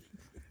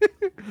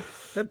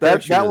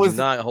that was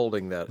not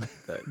holding that.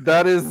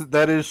 That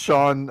is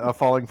Sean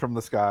falling from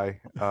the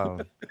sky.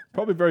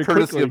 Probably very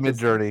courtesy quickly. of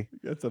Mid-Journey.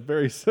 That's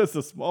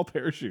a small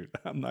parachute.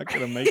 I'm not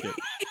going to make it.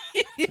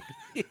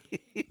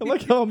 I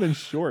like how I'm in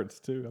shorts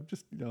too. I'm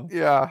just,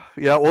 Yeah.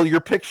 Well,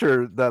 your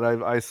picture that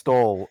I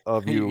stole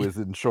of you is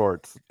in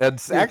shorts.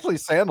 It's actually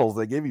sandals.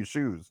 They gave you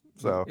shoes.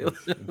 So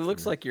it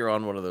looks like you're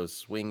on one of those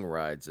swing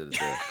rides at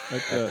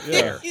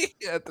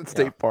the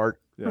state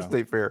park,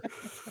 state fair.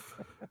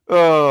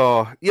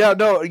 Oh yeah,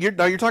 no. You're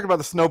talking about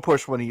the snow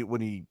push when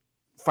he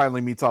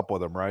finally meets up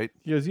with him, right?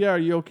 He goes, "Yeah, are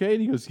you okay?"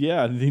 And he goes,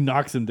 "Yeah," and he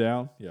knocks him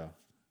down. Yeah.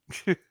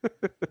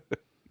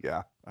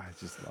 Yeah. I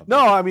just love. No,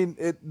 I mean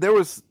there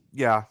was.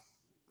 Yeah.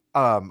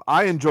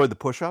 I enjoyed the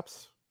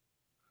push-ups.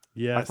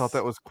 Yes. I thought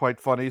that was quite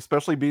funny,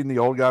 especially being the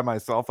old guy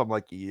myself. I'm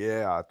like,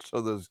 yeah,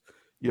 show those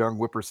young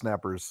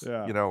whippersnappers,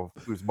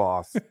 who's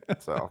boss.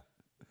 So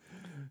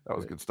that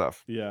was good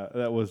stuff. Yeah,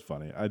 that was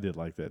funny. I did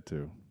like that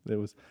too. It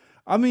was,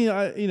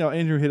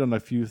 Andrew hit on a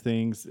few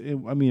things.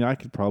 I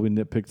could probably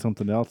nitpick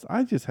something else.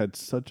 I just had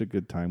such a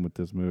good time with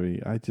this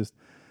movie.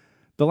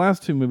 The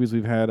last two movies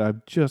we've had,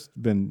 I've just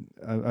been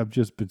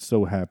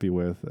so happy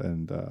with,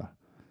 and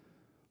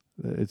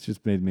it's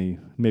just made me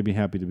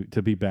happy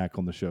to be back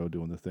on the show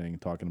doing the thing,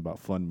 talking about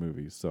fun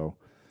movies. So,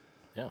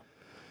 yeah.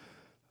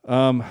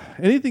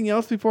 Anything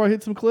else before I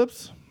hit some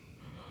clips?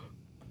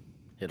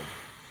 Hit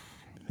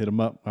them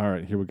up. All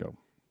right, here we go.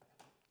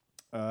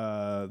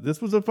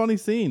 This was a funny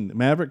scene.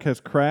 Maverick has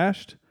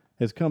crashed,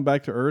 has come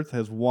back to Earth,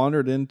 has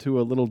wandered into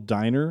a little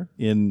diner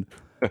in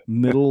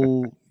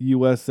middle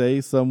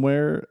USA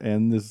somewhere,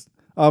 and this.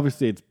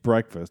 Obviously, it's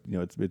breakfast.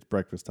 It's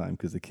breakfast time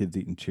because the kid's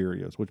eating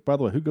Cheerios. Which, by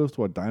the way, who goes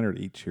to a diner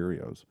to eat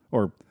Cheerios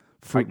or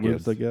Fruit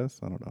Loops? I guess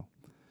I don't know.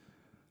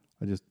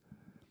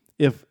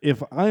 if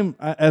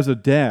as a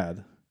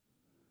dad,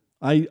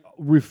 I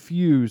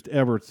refused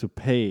ever to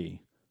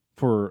pay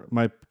for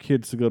my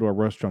kids to go to a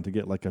restaurant to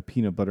get like a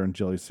peanut butter and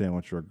jelly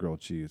sandwich or a grilled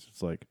cheese.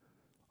 It's like,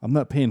 I'm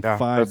not paying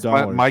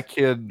 $5. My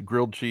kid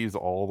grilled cheese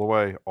all the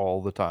way,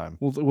 all the time.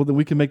 Well, then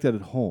we can make that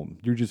at home.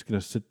 You're just going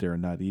to sit there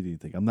and not eat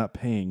anything. I'm not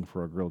paying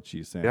for a grilled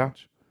cheese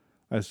sandwich.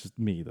 Yeah. That's just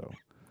me, though.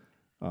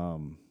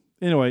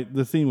 Anyway,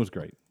 the scene was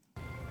great.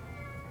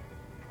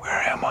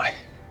 Where am I?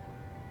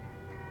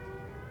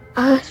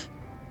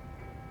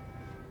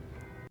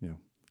 Yeah.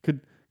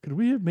 Could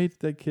we have made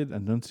that kid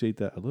enunciate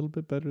that a little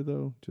bit better,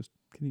 though? Just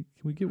can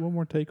we get one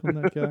more take on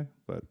that guy?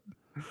 But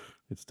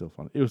it's still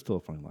funny. It was still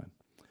a funny line.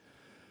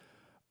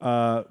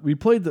 We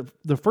played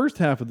the first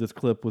half of this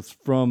clip was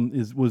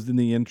in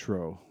the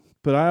intro,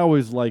 but I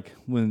always like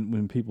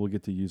when people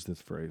get to use this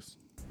phrase.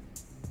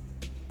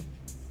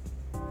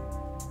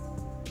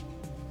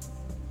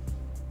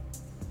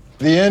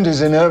 The end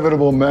is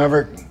inevitable,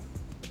 Maverick.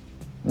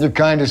 Your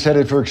kind is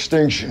headed for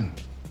extinction.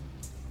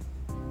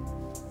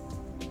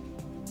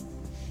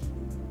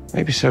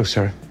 Maybe so,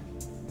 sir.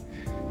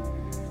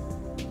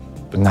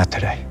 But not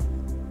today.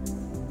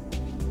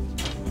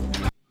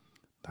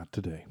 Not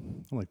today.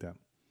 I like that.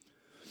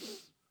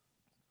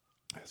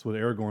 That's what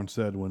Aragorn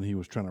said when he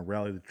was trying to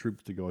rally the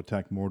troops to go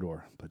attack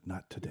Mordor, but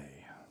not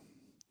today.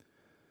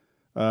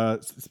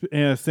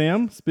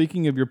 Sam,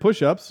 speaking of your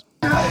push-ups.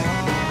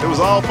 It was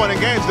all fun and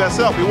games that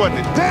selfie, wasn't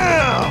it?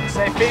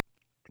 Damn!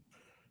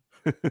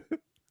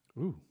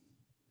 Ooh.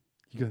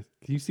 You guys,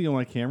 can you see on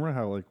my camera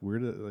how like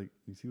weird you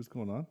see what's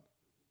going on?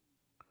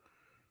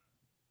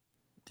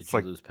 Did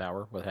you lose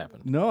power? What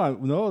happened? No,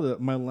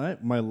 my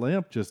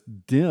lamp just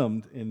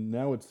dimmed and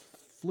now it's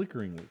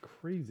flickering like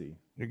crazy.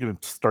 You're gonna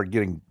start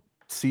getting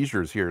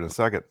seizures here in a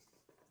second.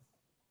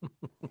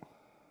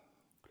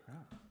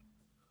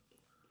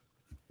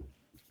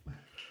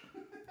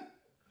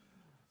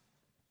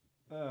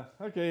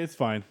 Okay, it's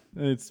fine.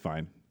 It's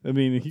fine. I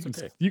mean,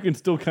 you can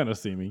still kind of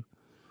see me.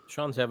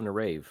 Sean's having a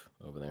rave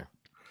over there.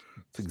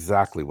 That's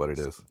exactly what it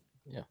is.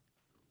 Yeah.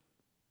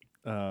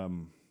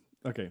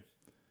 Okay.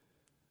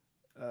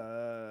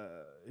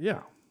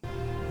 Yeah.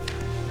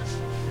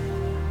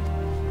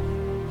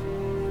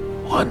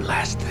 One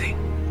last thing.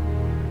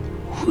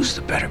 Who's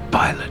the better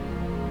pilot?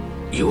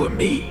 You or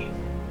me?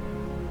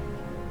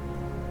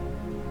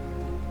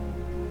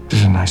 This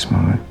is a nice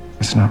moment.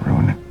 Let's not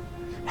ruin it.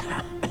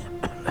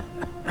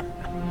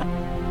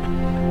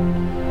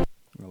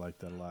 I like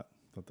that a lot.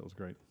 Thought that was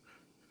great.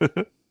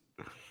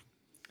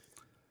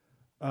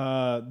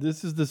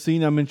 This is the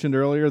scene I mentioned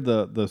earlier,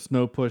 the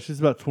snow push. It's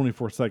about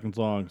 24 seconds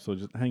long, so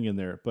just hang in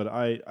there. But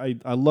I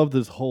love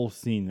this whole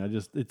scene.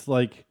 It's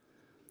like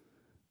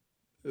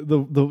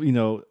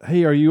the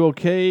hey, are you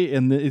okay?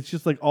 And it's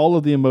just like all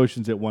of the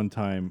emotions at one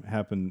time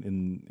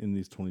happen in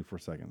these 24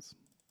 seconds.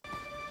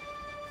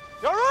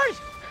 You all right?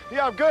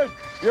 Yeah, I'm good.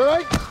 You all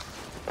right?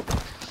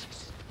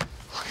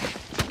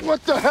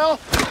 What the hell?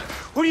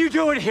 What are you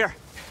doing here?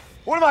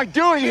 What am I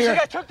doing You here?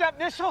 think I took that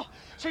missile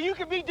so you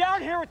could be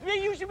down here with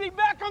me? You should be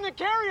back on the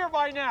carrier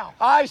by now.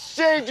 I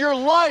saved your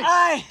life.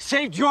 I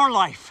saved your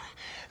life.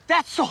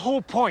 That's the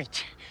whole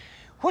point.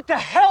 What the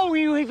hell were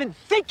you even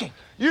thinking?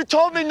 You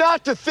told me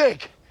not to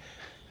think.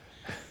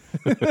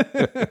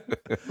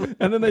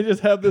 And then they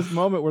just have this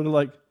moment where they're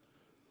like,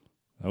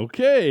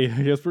 okay,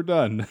 I guess we're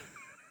done.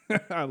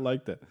 I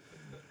like that.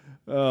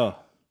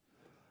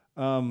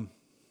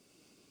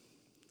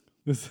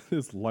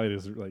 This light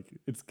is like,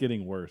 it's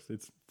getting worse.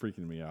 It's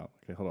freaking me out.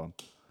 Okay, hold on.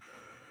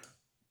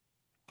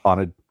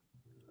 Haunted.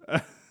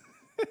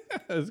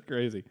 That's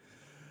crazy.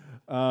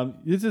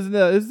 This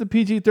is a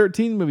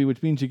PG-13 movie,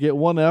 which means you get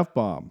one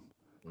F-bomb.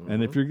 Mm-hmm.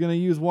 And if you're going to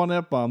use one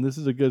F-bomb, this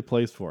is a good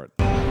place for it.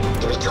 To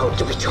be told.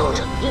 You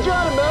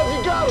got him, man.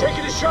 You got him.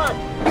 Taking a shot.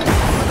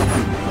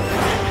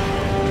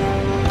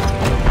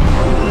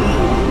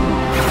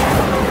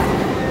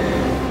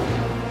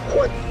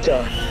 What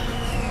the?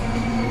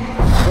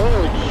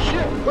 Holy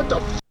shit! What the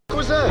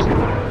was that?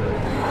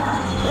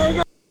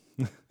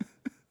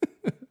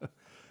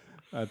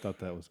 I thought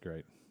that was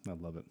great. I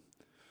love it.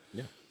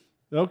 Yeah.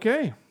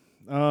 Okay.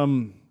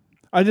 And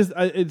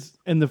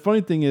the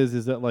funny thing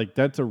is that like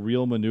that's a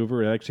real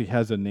maneuver. It actually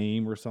has a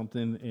name or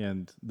something,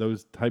 and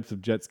those types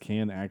of jets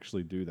can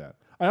actually do that.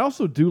 I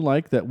also do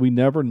like that we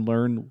never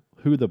learn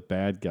who the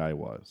bad guy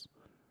was.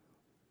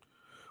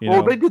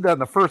 Well, they did that in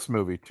the first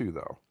movie too,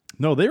 though.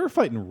 No, they were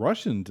fighting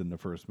Russians in the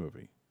first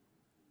movie.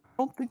 I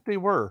don't think they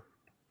were.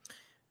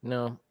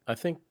 No, I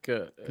think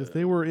because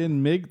they were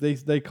in MiG.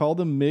 They called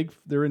them MiG.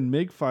 They're in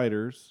MiG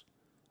fighters,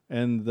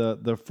 and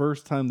the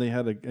first time they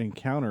had an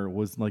encounter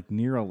was like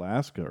near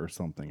Alaska or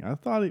something. I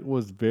thought it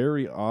was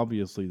very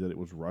obviously that it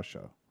was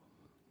Russia.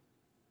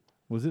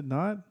 Was it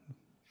not?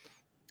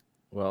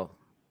 Well,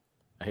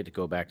 I hate to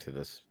go back to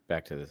this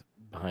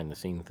behind the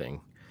scene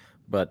thing,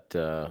 but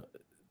the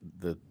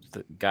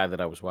guy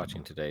that I was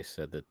watching today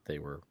said that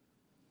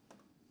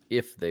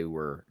if they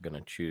were going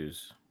to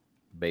choose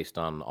based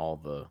on all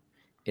the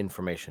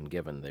information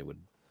given, they would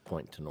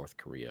point to North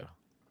Korea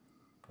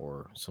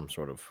or some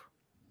sort of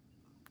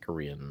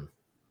Korean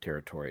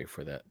territory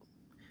for that.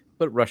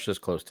 But Russia's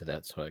close to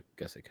that, so I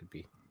guess it could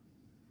be.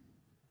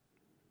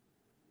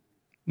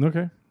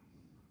 Okay.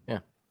 Yeah.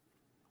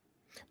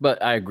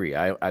 But I agree.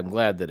 I'm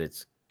glad that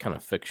it's kind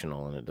of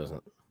fictional and it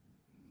doesn't,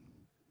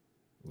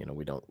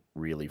 we don't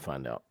really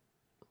find out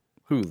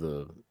who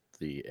the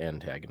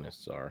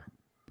antagonists are.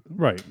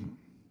 Right.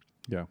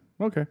 Yeah.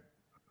 Okay.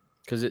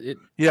 Because in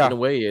a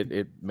way,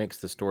 it makes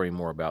the story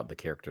more about the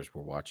characters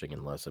we're watching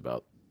and less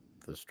about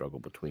the struggle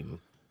between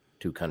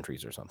two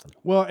countries or something.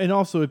 Well, and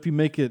also if you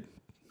make it,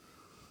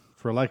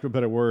 for lack of a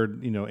better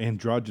word,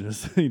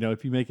 androgynous,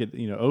 if you make it,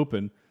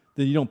 open,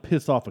 then you don't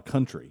piss off a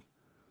country.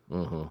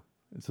 Mm-hmm.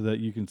 So that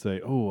you can say,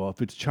 oh, well,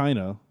 if it's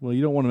China, well,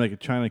 you don't want to make it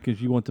China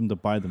because you want them to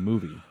buy the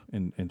movie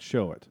and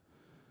show it.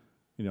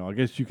 I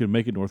guess you can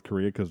make it North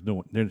Korea because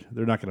they're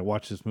not going to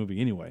watch this movie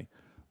anyway.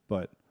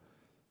 But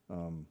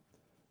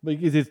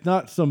because it's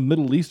not some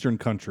Middle Eastern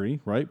country,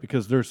 right?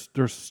 Because there's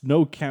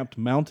snow-capped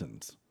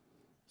mountains.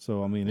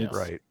 So I mean,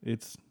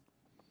 it's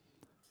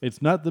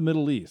not the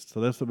Middle East.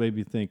 So that's what made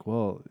me think.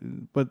 Well,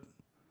 but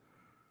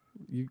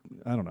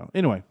I don't know.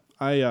 Anyway,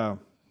 I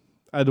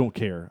don't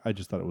care. I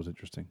just thought it was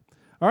interesting.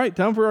 All right,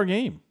 time for our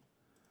game.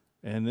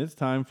 And it's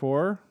time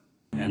for...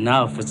 And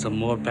now for some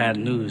more bad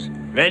news.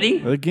 Ready?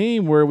 The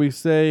game where we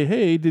say,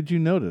 hey, did you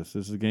notice?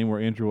 This is a game where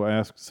Andrew will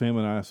ask Sam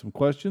and I some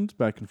questions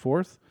back and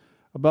forth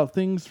about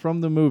things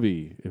from the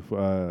movie. If we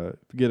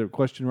get a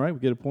question right, we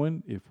get a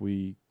point. If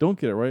we don't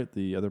get it right,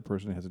 the other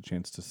person has a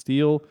chance to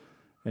steal.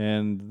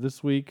 And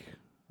this week,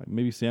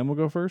 maybe Sam will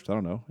go first? I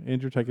don't know.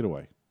 Andrew, take it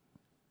away.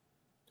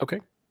 Okay.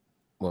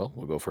 Well,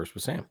 we'll go first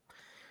with Sam.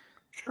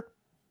 Sure.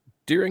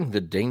 During the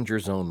Danger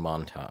Zone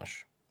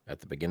montage at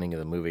the beginning of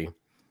the movie,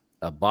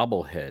 a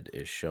bobblehead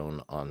is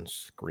shown on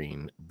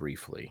screen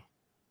briefly.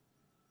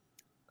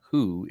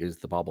 Who is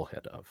the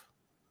bobblehead of?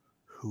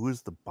 Who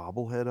is the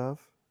bobblehead of?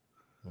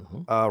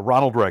 Mm-hmm.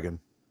 Ronald Reagan.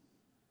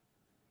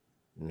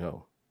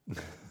 No.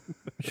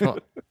 Sean.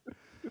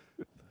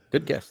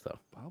 Good guess, though.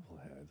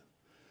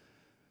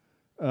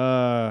 Bobblehead.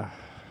 I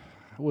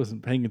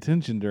wasn't paying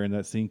attention during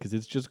that scene because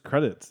it's just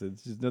credits.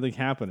 It's just nothing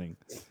happening.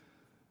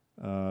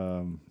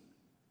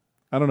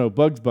 I don't know.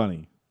 Bugs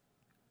Bunny.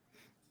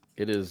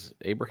 It is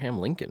Abraham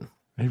Lincoln.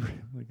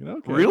 Abraham Lincoln.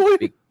 Okay.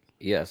 Really?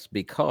 Yes,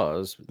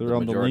 because They're the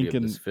on the majority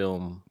Lincoln of this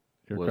film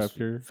was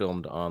carrier?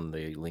 filmed on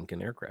the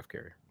Lincoln aircraft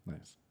carrier.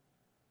 Nice.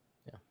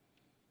 Yeah.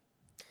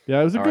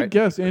 Yeah, it was a All good right.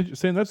 guess.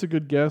 Sam, that's a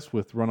good guess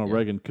with Ronald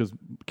Reagan because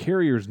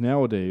carriers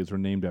nowadays are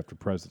named after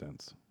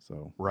presidents.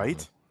 So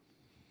right.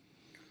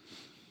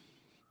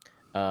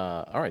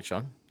 All right,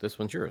 Sean, this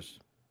one's yours.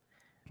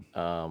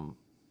 After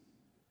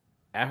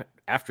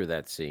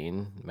that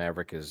scene,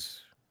 Maverick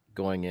is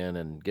going in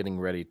and getting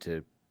ready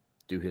to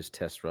do his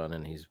test run,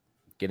 and he's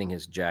getting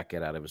his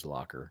jacket out of his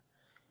locker.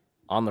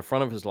 On the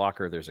front of his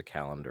locker, there's a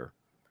calendar.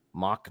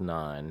 Mach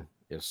 9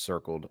 is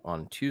circled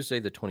on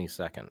Tuesday the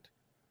 22nd.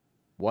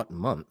 What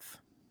month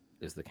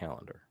is the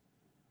calendar?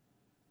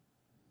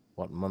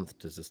 What month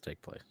does this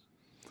take place?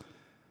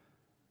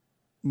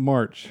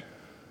 March.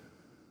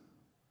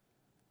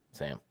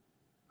 Sam?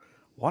 I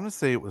want to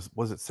say it was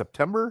it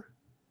September?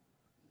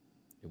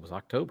 It was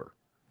October.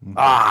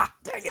 Ah,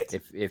 dang it.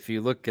 If you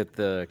look at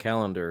the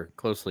calendar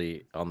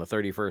closely, on the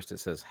 31st,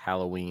 it says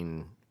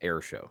Halloween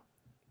Air Show.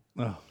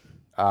 Oh.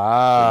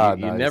 So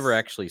you Nice. never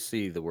actually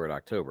see the word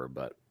October,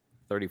 but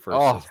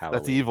 31st is Halloween.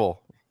 That's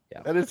evil.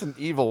 Yeah. That is an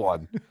evil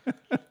one.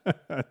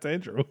 That's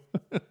Andrew.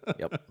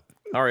 Yep.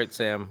 All right,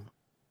 Sam.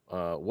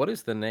 What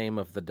is the name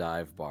of the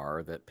dive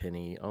bar that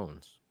Penny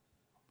owns?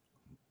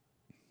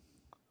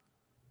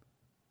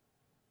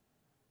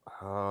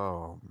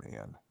 Oh,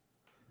 man.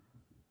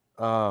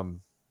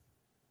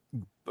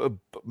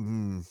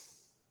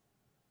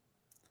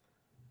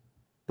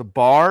 The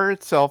bar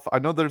itself, I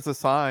know there's a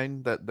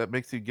sign that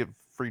makes you get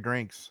free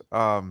drinks.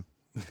 Not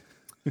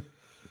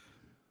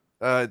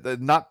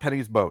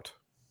Penny's Boat.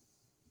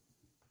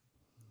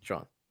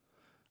 Sean?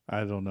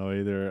 I don't know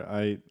either.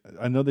 I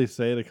know they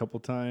say it a couple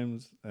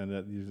times, and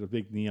that there's a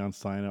big neon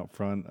sign out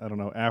front. I don't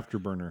know.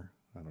 Afterburner.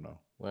 I don't know.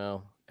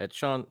 Well, at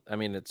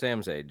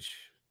Sam's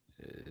age,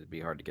 it'd be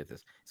hard to get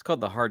this. It's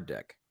called the Hard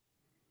Deck.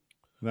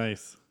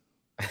 Nice.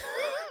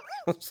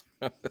 That's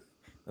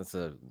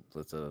a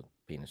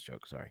penis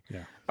joke. Sorry.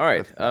 Yeah. All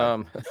right.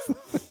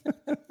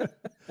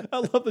 I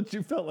love that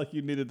you felt like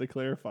you needed to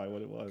clarify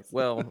what it was.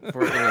 Well,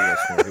 for any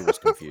listener who was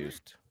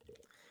confused.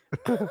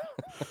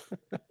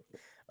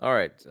 All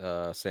right,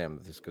 Sam,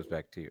 this goes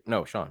back to you.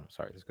 No, Sean,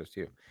 sorry, this goes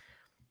to you.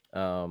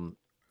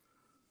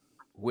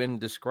 When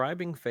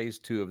describing phase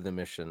 2 of the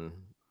mission,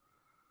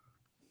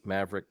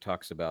 Maverick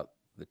talks about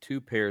the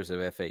 2 pairs of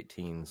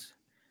F-18s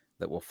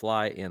that will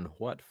fly in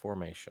what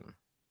formation?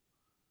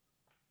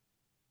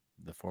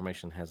 The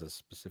formation has a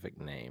specific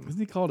name. Isn't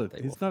he called it?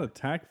 It's not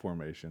attack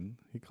formation.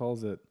 He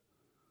calls it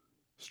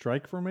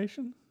strike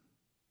formation.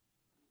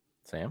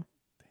 Sam?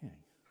 Dang.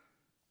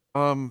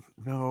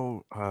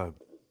 No.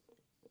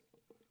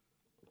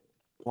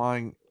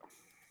 Flying.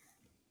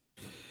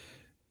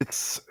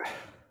 It's.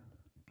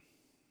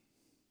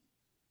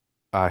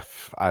 I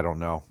don't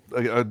know.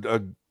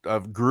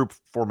 group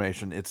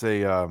formation. It's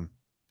a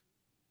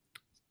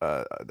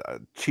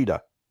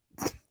cheetah.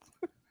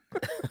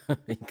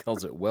 He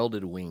calls it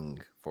welded wing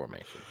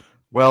formation.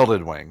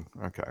 Welded wing.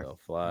 Okay. They'll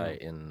fly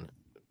in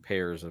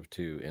pairs of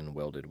 2 in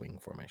welded wing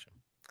formation.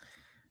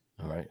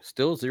 All right.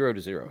 Still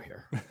 0-0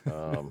 here.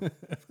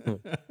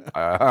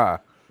 All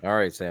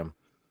right, Sam.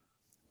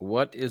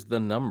 What is the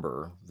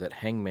number that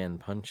Hangman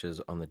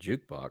punches on the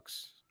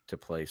jukebox to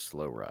play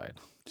Slow Ride?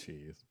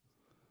 Jeez.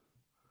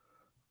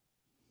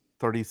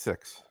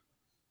 36.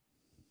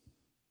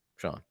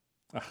 Sean.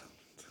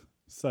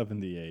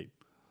 78.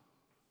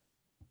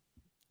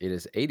 It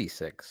is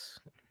 86,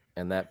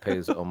 and that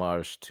pays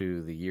homage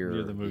to the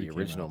year the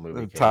original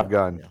movie came Top out.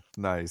 Gun. Yeah.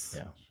 Nice.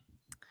 Yeah.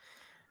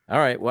 All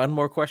right, one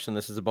more question.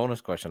 This is a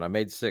bonus question. I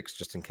made 6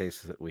 just in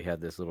case that we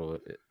had this little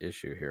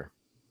issue here.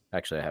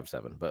 Actually, I have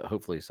 7, but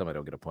hopefully somebody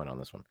will get a point on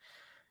this one.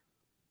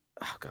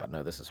 Oh God,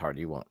 no, this is hard.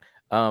 You won't.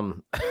 All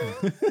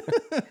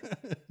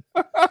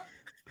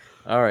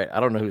right, I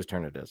don't know whose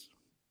turn it is.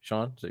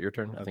 Sean, is it your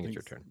turn? I think it's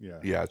your turn.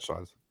 Yeah, it's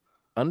Sean's.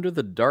 Under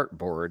the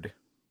dartboard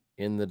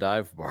in the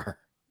dive bar,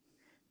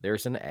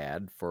 there's an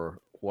ad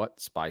for what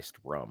spiced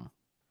rum?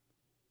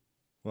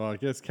 Well, I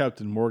guess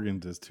Captain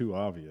Morgan's is too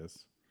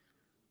obvious.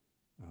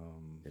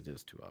 It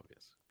is too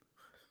obvious.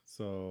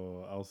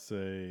 So I'll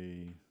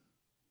say,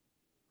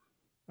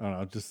 I don't know,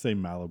 I'll just say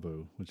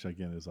Malibu, which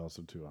again is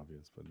also too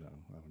obvious, but no,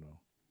 I don't know.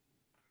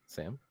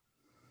 Sam?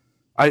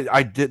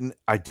 I did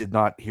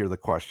not hear the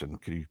question.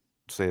 Could you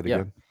say it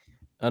again?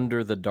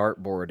 Under the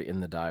dartboard in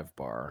the dive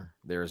bar,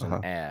 there's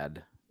an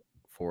ad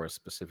for a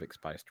specific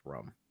spiced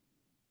rum.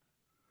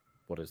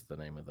 What is the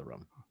name of the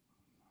rum?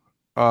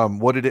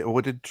 What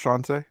did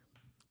Sean say?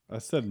 I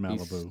said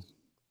Malibu.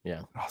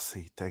 Yeah. Oh,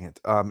 see, dang it.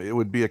 It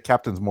would be a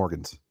Captain's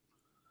Morgan's.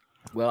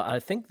 Well, I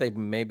think they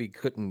maybe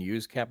couldn't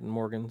use Captain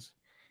Morgan's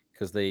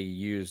because they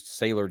used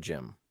Sailor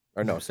Jim.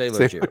 Or no,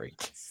 Sailor Jerry.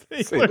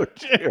 Sailor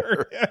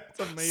Jerry. That's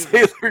amazing.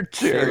 Sailor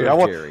Jerry.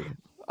 Jerry.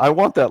 I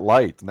want that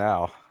light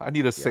now. I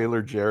need a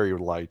Sailor Jerry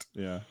light.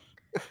 Yeah.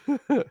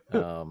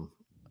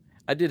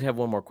 I did have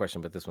one more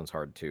question, but this one's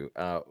hard too.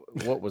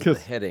 What was the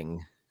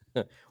heading?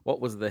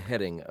 What was the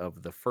heading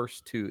of the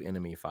first 2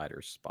 enemy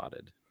fighters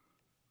spotted?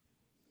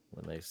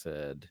 When they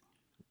said,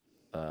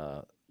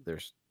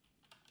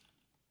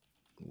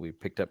 we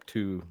picked up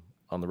 2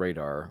 on the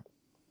radar,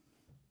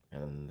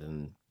 and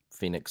then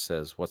Phoenix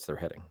says, what's their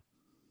heading?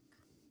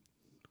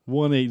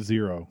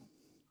 180.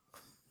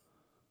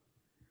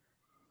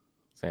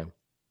 Sam?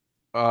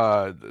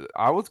 I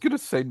was going to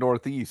say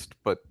northeast,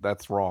 but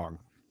that's wrong.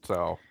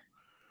 So,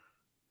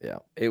 yeah,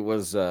 it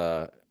was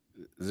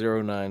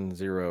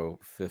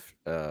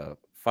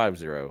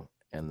 09050,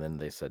 and then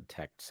they said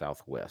tact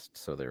southwest,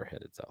 so they're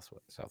headed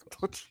southwest.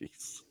 Oh,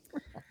 jeez.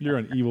 You're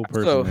an evil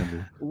person, So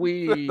Andrew.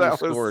 we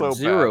scored so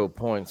 0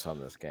 points on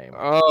this game.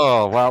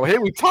 Oh, wow. Hey,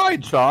 we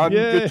tied, Sean.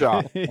 Yay. Good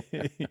job.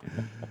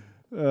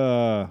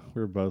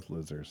 We're both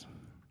losers.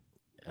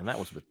 And that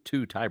was with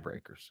 2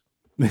 tiebreakers.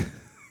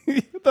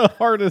 The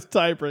hardest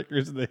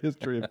tiebreakers in the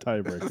history of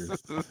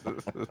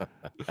tiebreakers.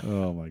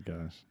 Oh, my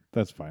gosh.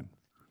 That's fine.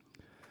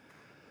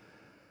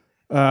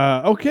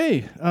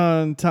 Okay.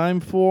 Time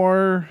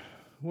for...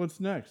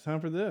 What's next?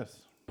 Time for this.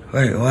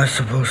 Wait, what's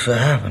supposed to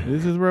happen?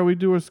 This is where we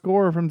do a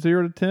score from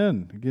 0 to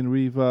 10. Again,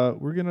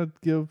 we're gonna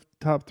give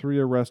top 3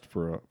 a rest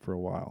for a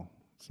while.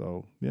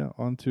 So yeah,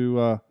 on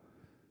to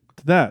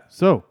that.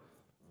 So,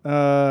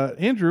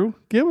 Andrew,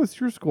 give us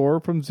your score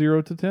from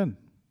 0 to 10.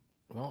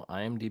 Well,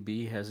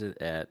 IMDb has it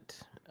at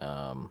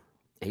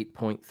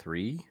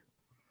 8.3,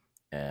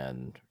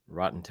 and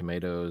Rotten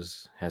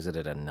Tomatoes has it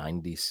at a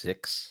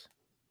 96%.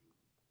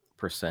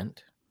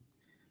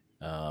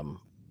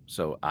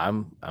 So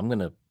I'm going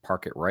to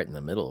park it right in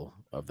the middle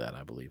of that,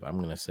 I believe. I'm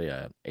going to say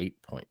a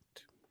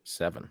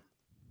 8.7.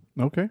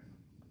 Okay.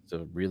 It's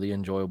a really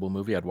enjoyable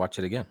movie. I'd watch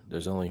it again.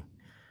 There's only,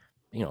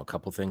 a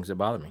couple things that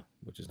bother me,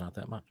 which is not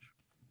that much.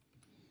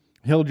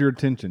 Held your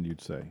attention,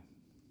 you'd say.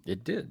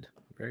 It did,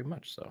 very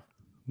much so.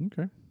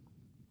 Okay.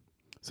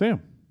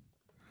 Sam.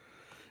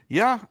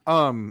 Yeah,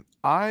 I'm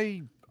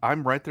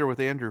right there with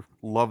Andrew.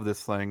 Love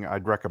this thing.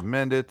 I'd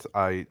recommend it.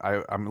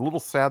 I'm a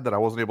little sad that I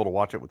wasn't able to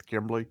watch it with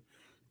Kimberly,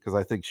 because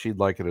I think she'd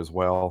like it as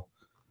well.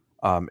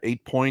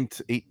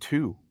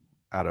 8.82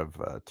 out of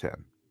 10.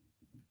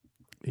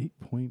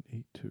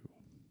 8.82.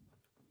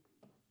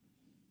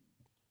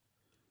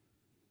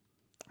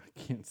 I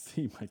can't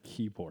see my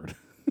keyboard.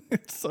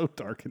 It's so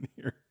dark in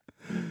here.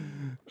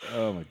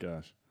 Oh my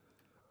gosh.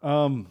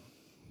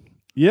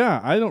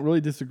 Yeah, I don't really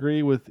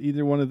disagree with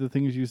either one of the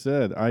things you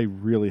said. I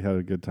really had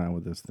a good time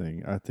with this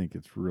thing. I think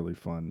it's really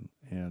fun.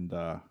 And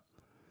I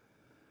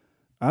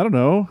don't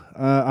know.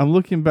 I'm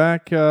looking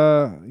back, to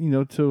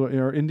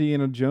our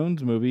Indiana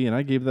Jones movie, and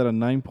I gave that a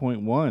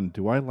 9.1.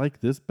 Do I like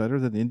this better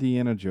than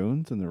Indiana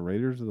Jones and the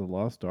Raiders of the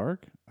Lost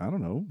Ark? I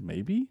don't know.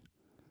 Maybe.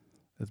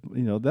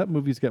 That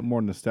movie's got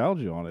more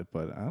nostalgia on it,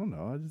 but I don't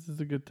know. This is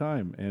a good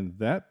time, and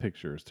that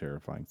picture is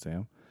terrifying,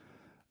 Sam.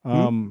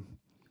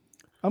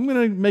 I'm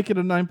going to make it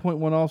a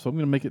 9.1 also. I'm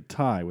going to make it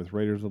tie with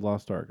Raiders of the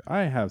Lost Ark.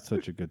 I have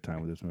such a good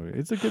time with this movie.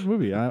 It's a good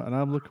movie, and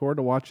I look forward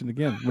to watching it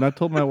again. When I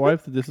told my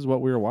wife that this is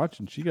what we were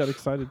watching, she got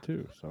excited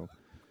too. So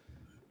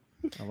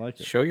I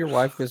like it. Show your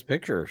wife this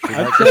picture.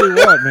 I tell you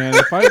what, man,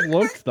 if I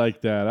looked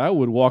like that, I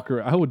would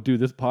I would do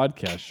this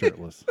podcast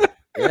shirtless.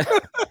 Yeah.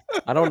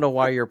 I don't know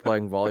why you're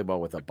playing volleyball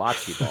with a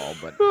bocce ball,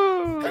 but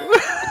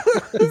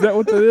is that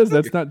what that is?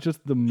 That's not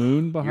just the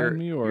moon behind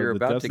me, or you're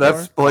the about Death to Star?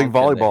 That's playing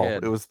Bonk in the volleyball.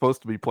 head. It was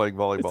supposed to be playing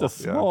volleyball. It's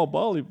a small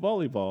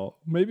volleyball.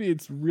 Maybe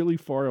it's really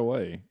far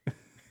away.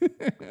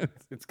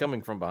 It's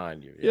coming from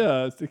behind you.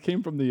 Yeah, it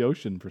came from the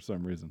ocean for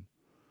some reason.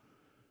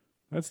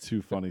 That's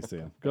too funny,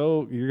 Sam.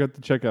 You got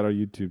to check out our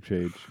YouTube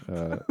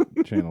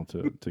channel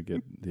to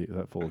get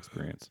that full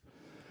experience.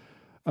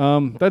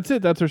 That's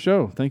it. That's our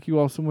show. Thank you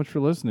all so much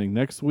for listening.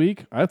 Next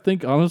week, I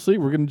think honestly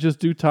we're gonna just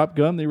do Top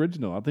Gun the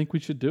original. I think we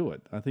should do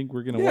it. I think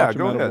we're gonna watch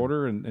them out of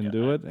order and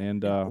do it.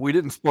 And we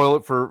didn't spoil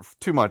it for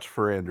too much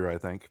for Andrew, I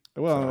think.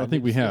 Well, I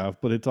think we have,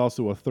 but it's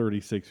also a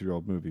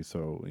 36-year-old movie,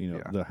 so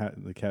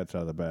the cat's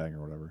out of the bag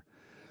or whatever.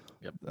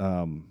 Yep.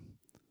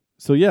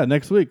 So yeah,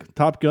 next week,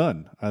 Top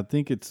Gun. I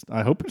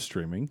hope it's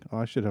streaming.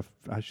 I should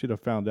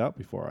have found out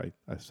before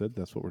I said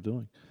that's what we're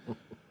doing.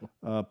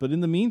 But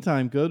in the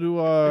meantime, go to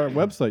our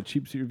website,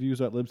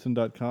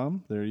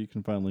 cheapseatreviews.libsyn.com. There you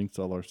can find links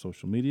to all our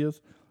social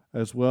medias,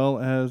 as well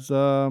as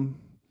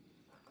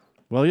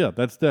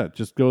that's that.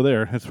 Just go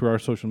there. That's where our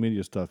social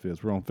media stuff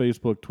is. We're on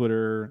Facebook,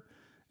 Twitter,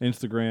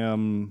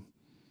 Instagram.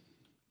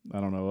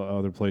 I don't know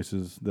other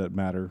places that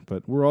matter,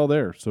 but we're all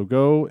there. So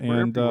go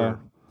and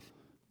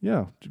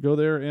go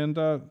there and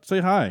say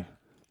hi.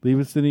 Leave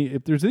us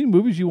if there's any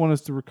movies you want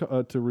us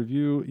to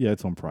review. Yeah,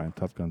 it's on Prime.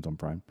 Top Gun's on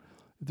Prime.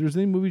 If there's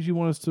any movies you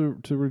want us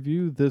to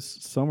review this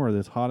summer,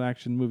 this hot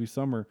action movie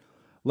summer,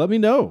 let me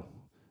know.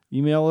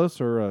 Email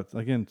us or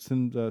again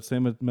send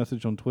Sam a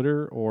message on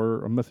Twitter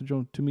or a message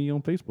to me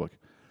on Facebook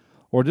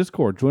or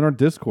Discord. Join our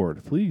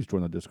Discord. Please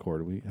join the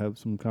Discord. We have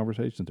some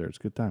conversations there. It's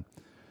a good time.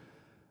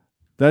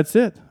 That's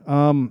it.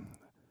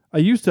 I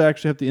used to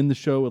actually have to end the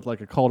show with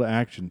like a call to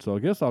action, so I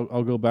guess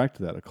I'll go back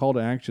to that. A call to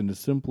action is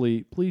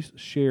simply, please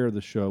share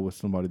the show with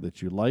somebody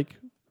that you like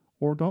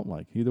or don't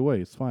like. Either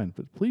way, it's fine.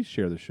 But please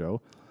share the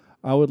show.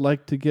 I would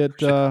like to get...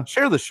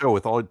 share the show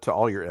to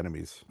all your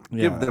enemies.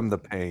 Yeah. Give them the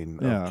pain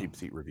of Cheap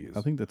Seat Reviews.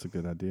 I think that's a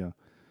good idea.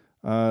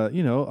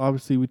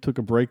 Obviously we took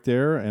a break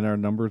there and our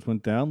numbers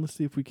went down. Let's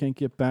see if we can't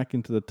get back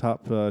into the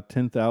top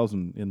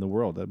 10,000 in the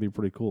world. That'd be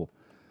pretty cool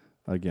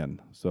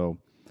again. So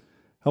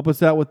help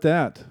us out with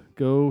that.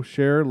 Go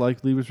share,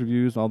 leave us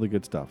reviews, all the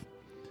good stuff.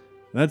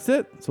 That's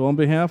it. So on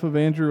behalf of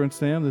Andrew and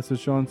Sam, this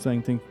is Sean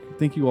saying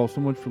thank you all so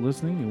much for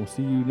listening, and we'll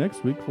see you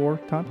next week for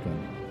Top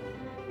Gun.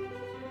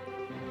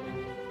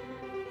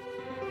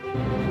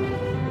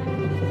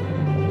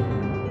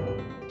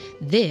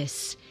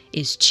 This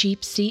is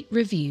Cheap Seat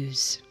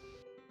Reviews.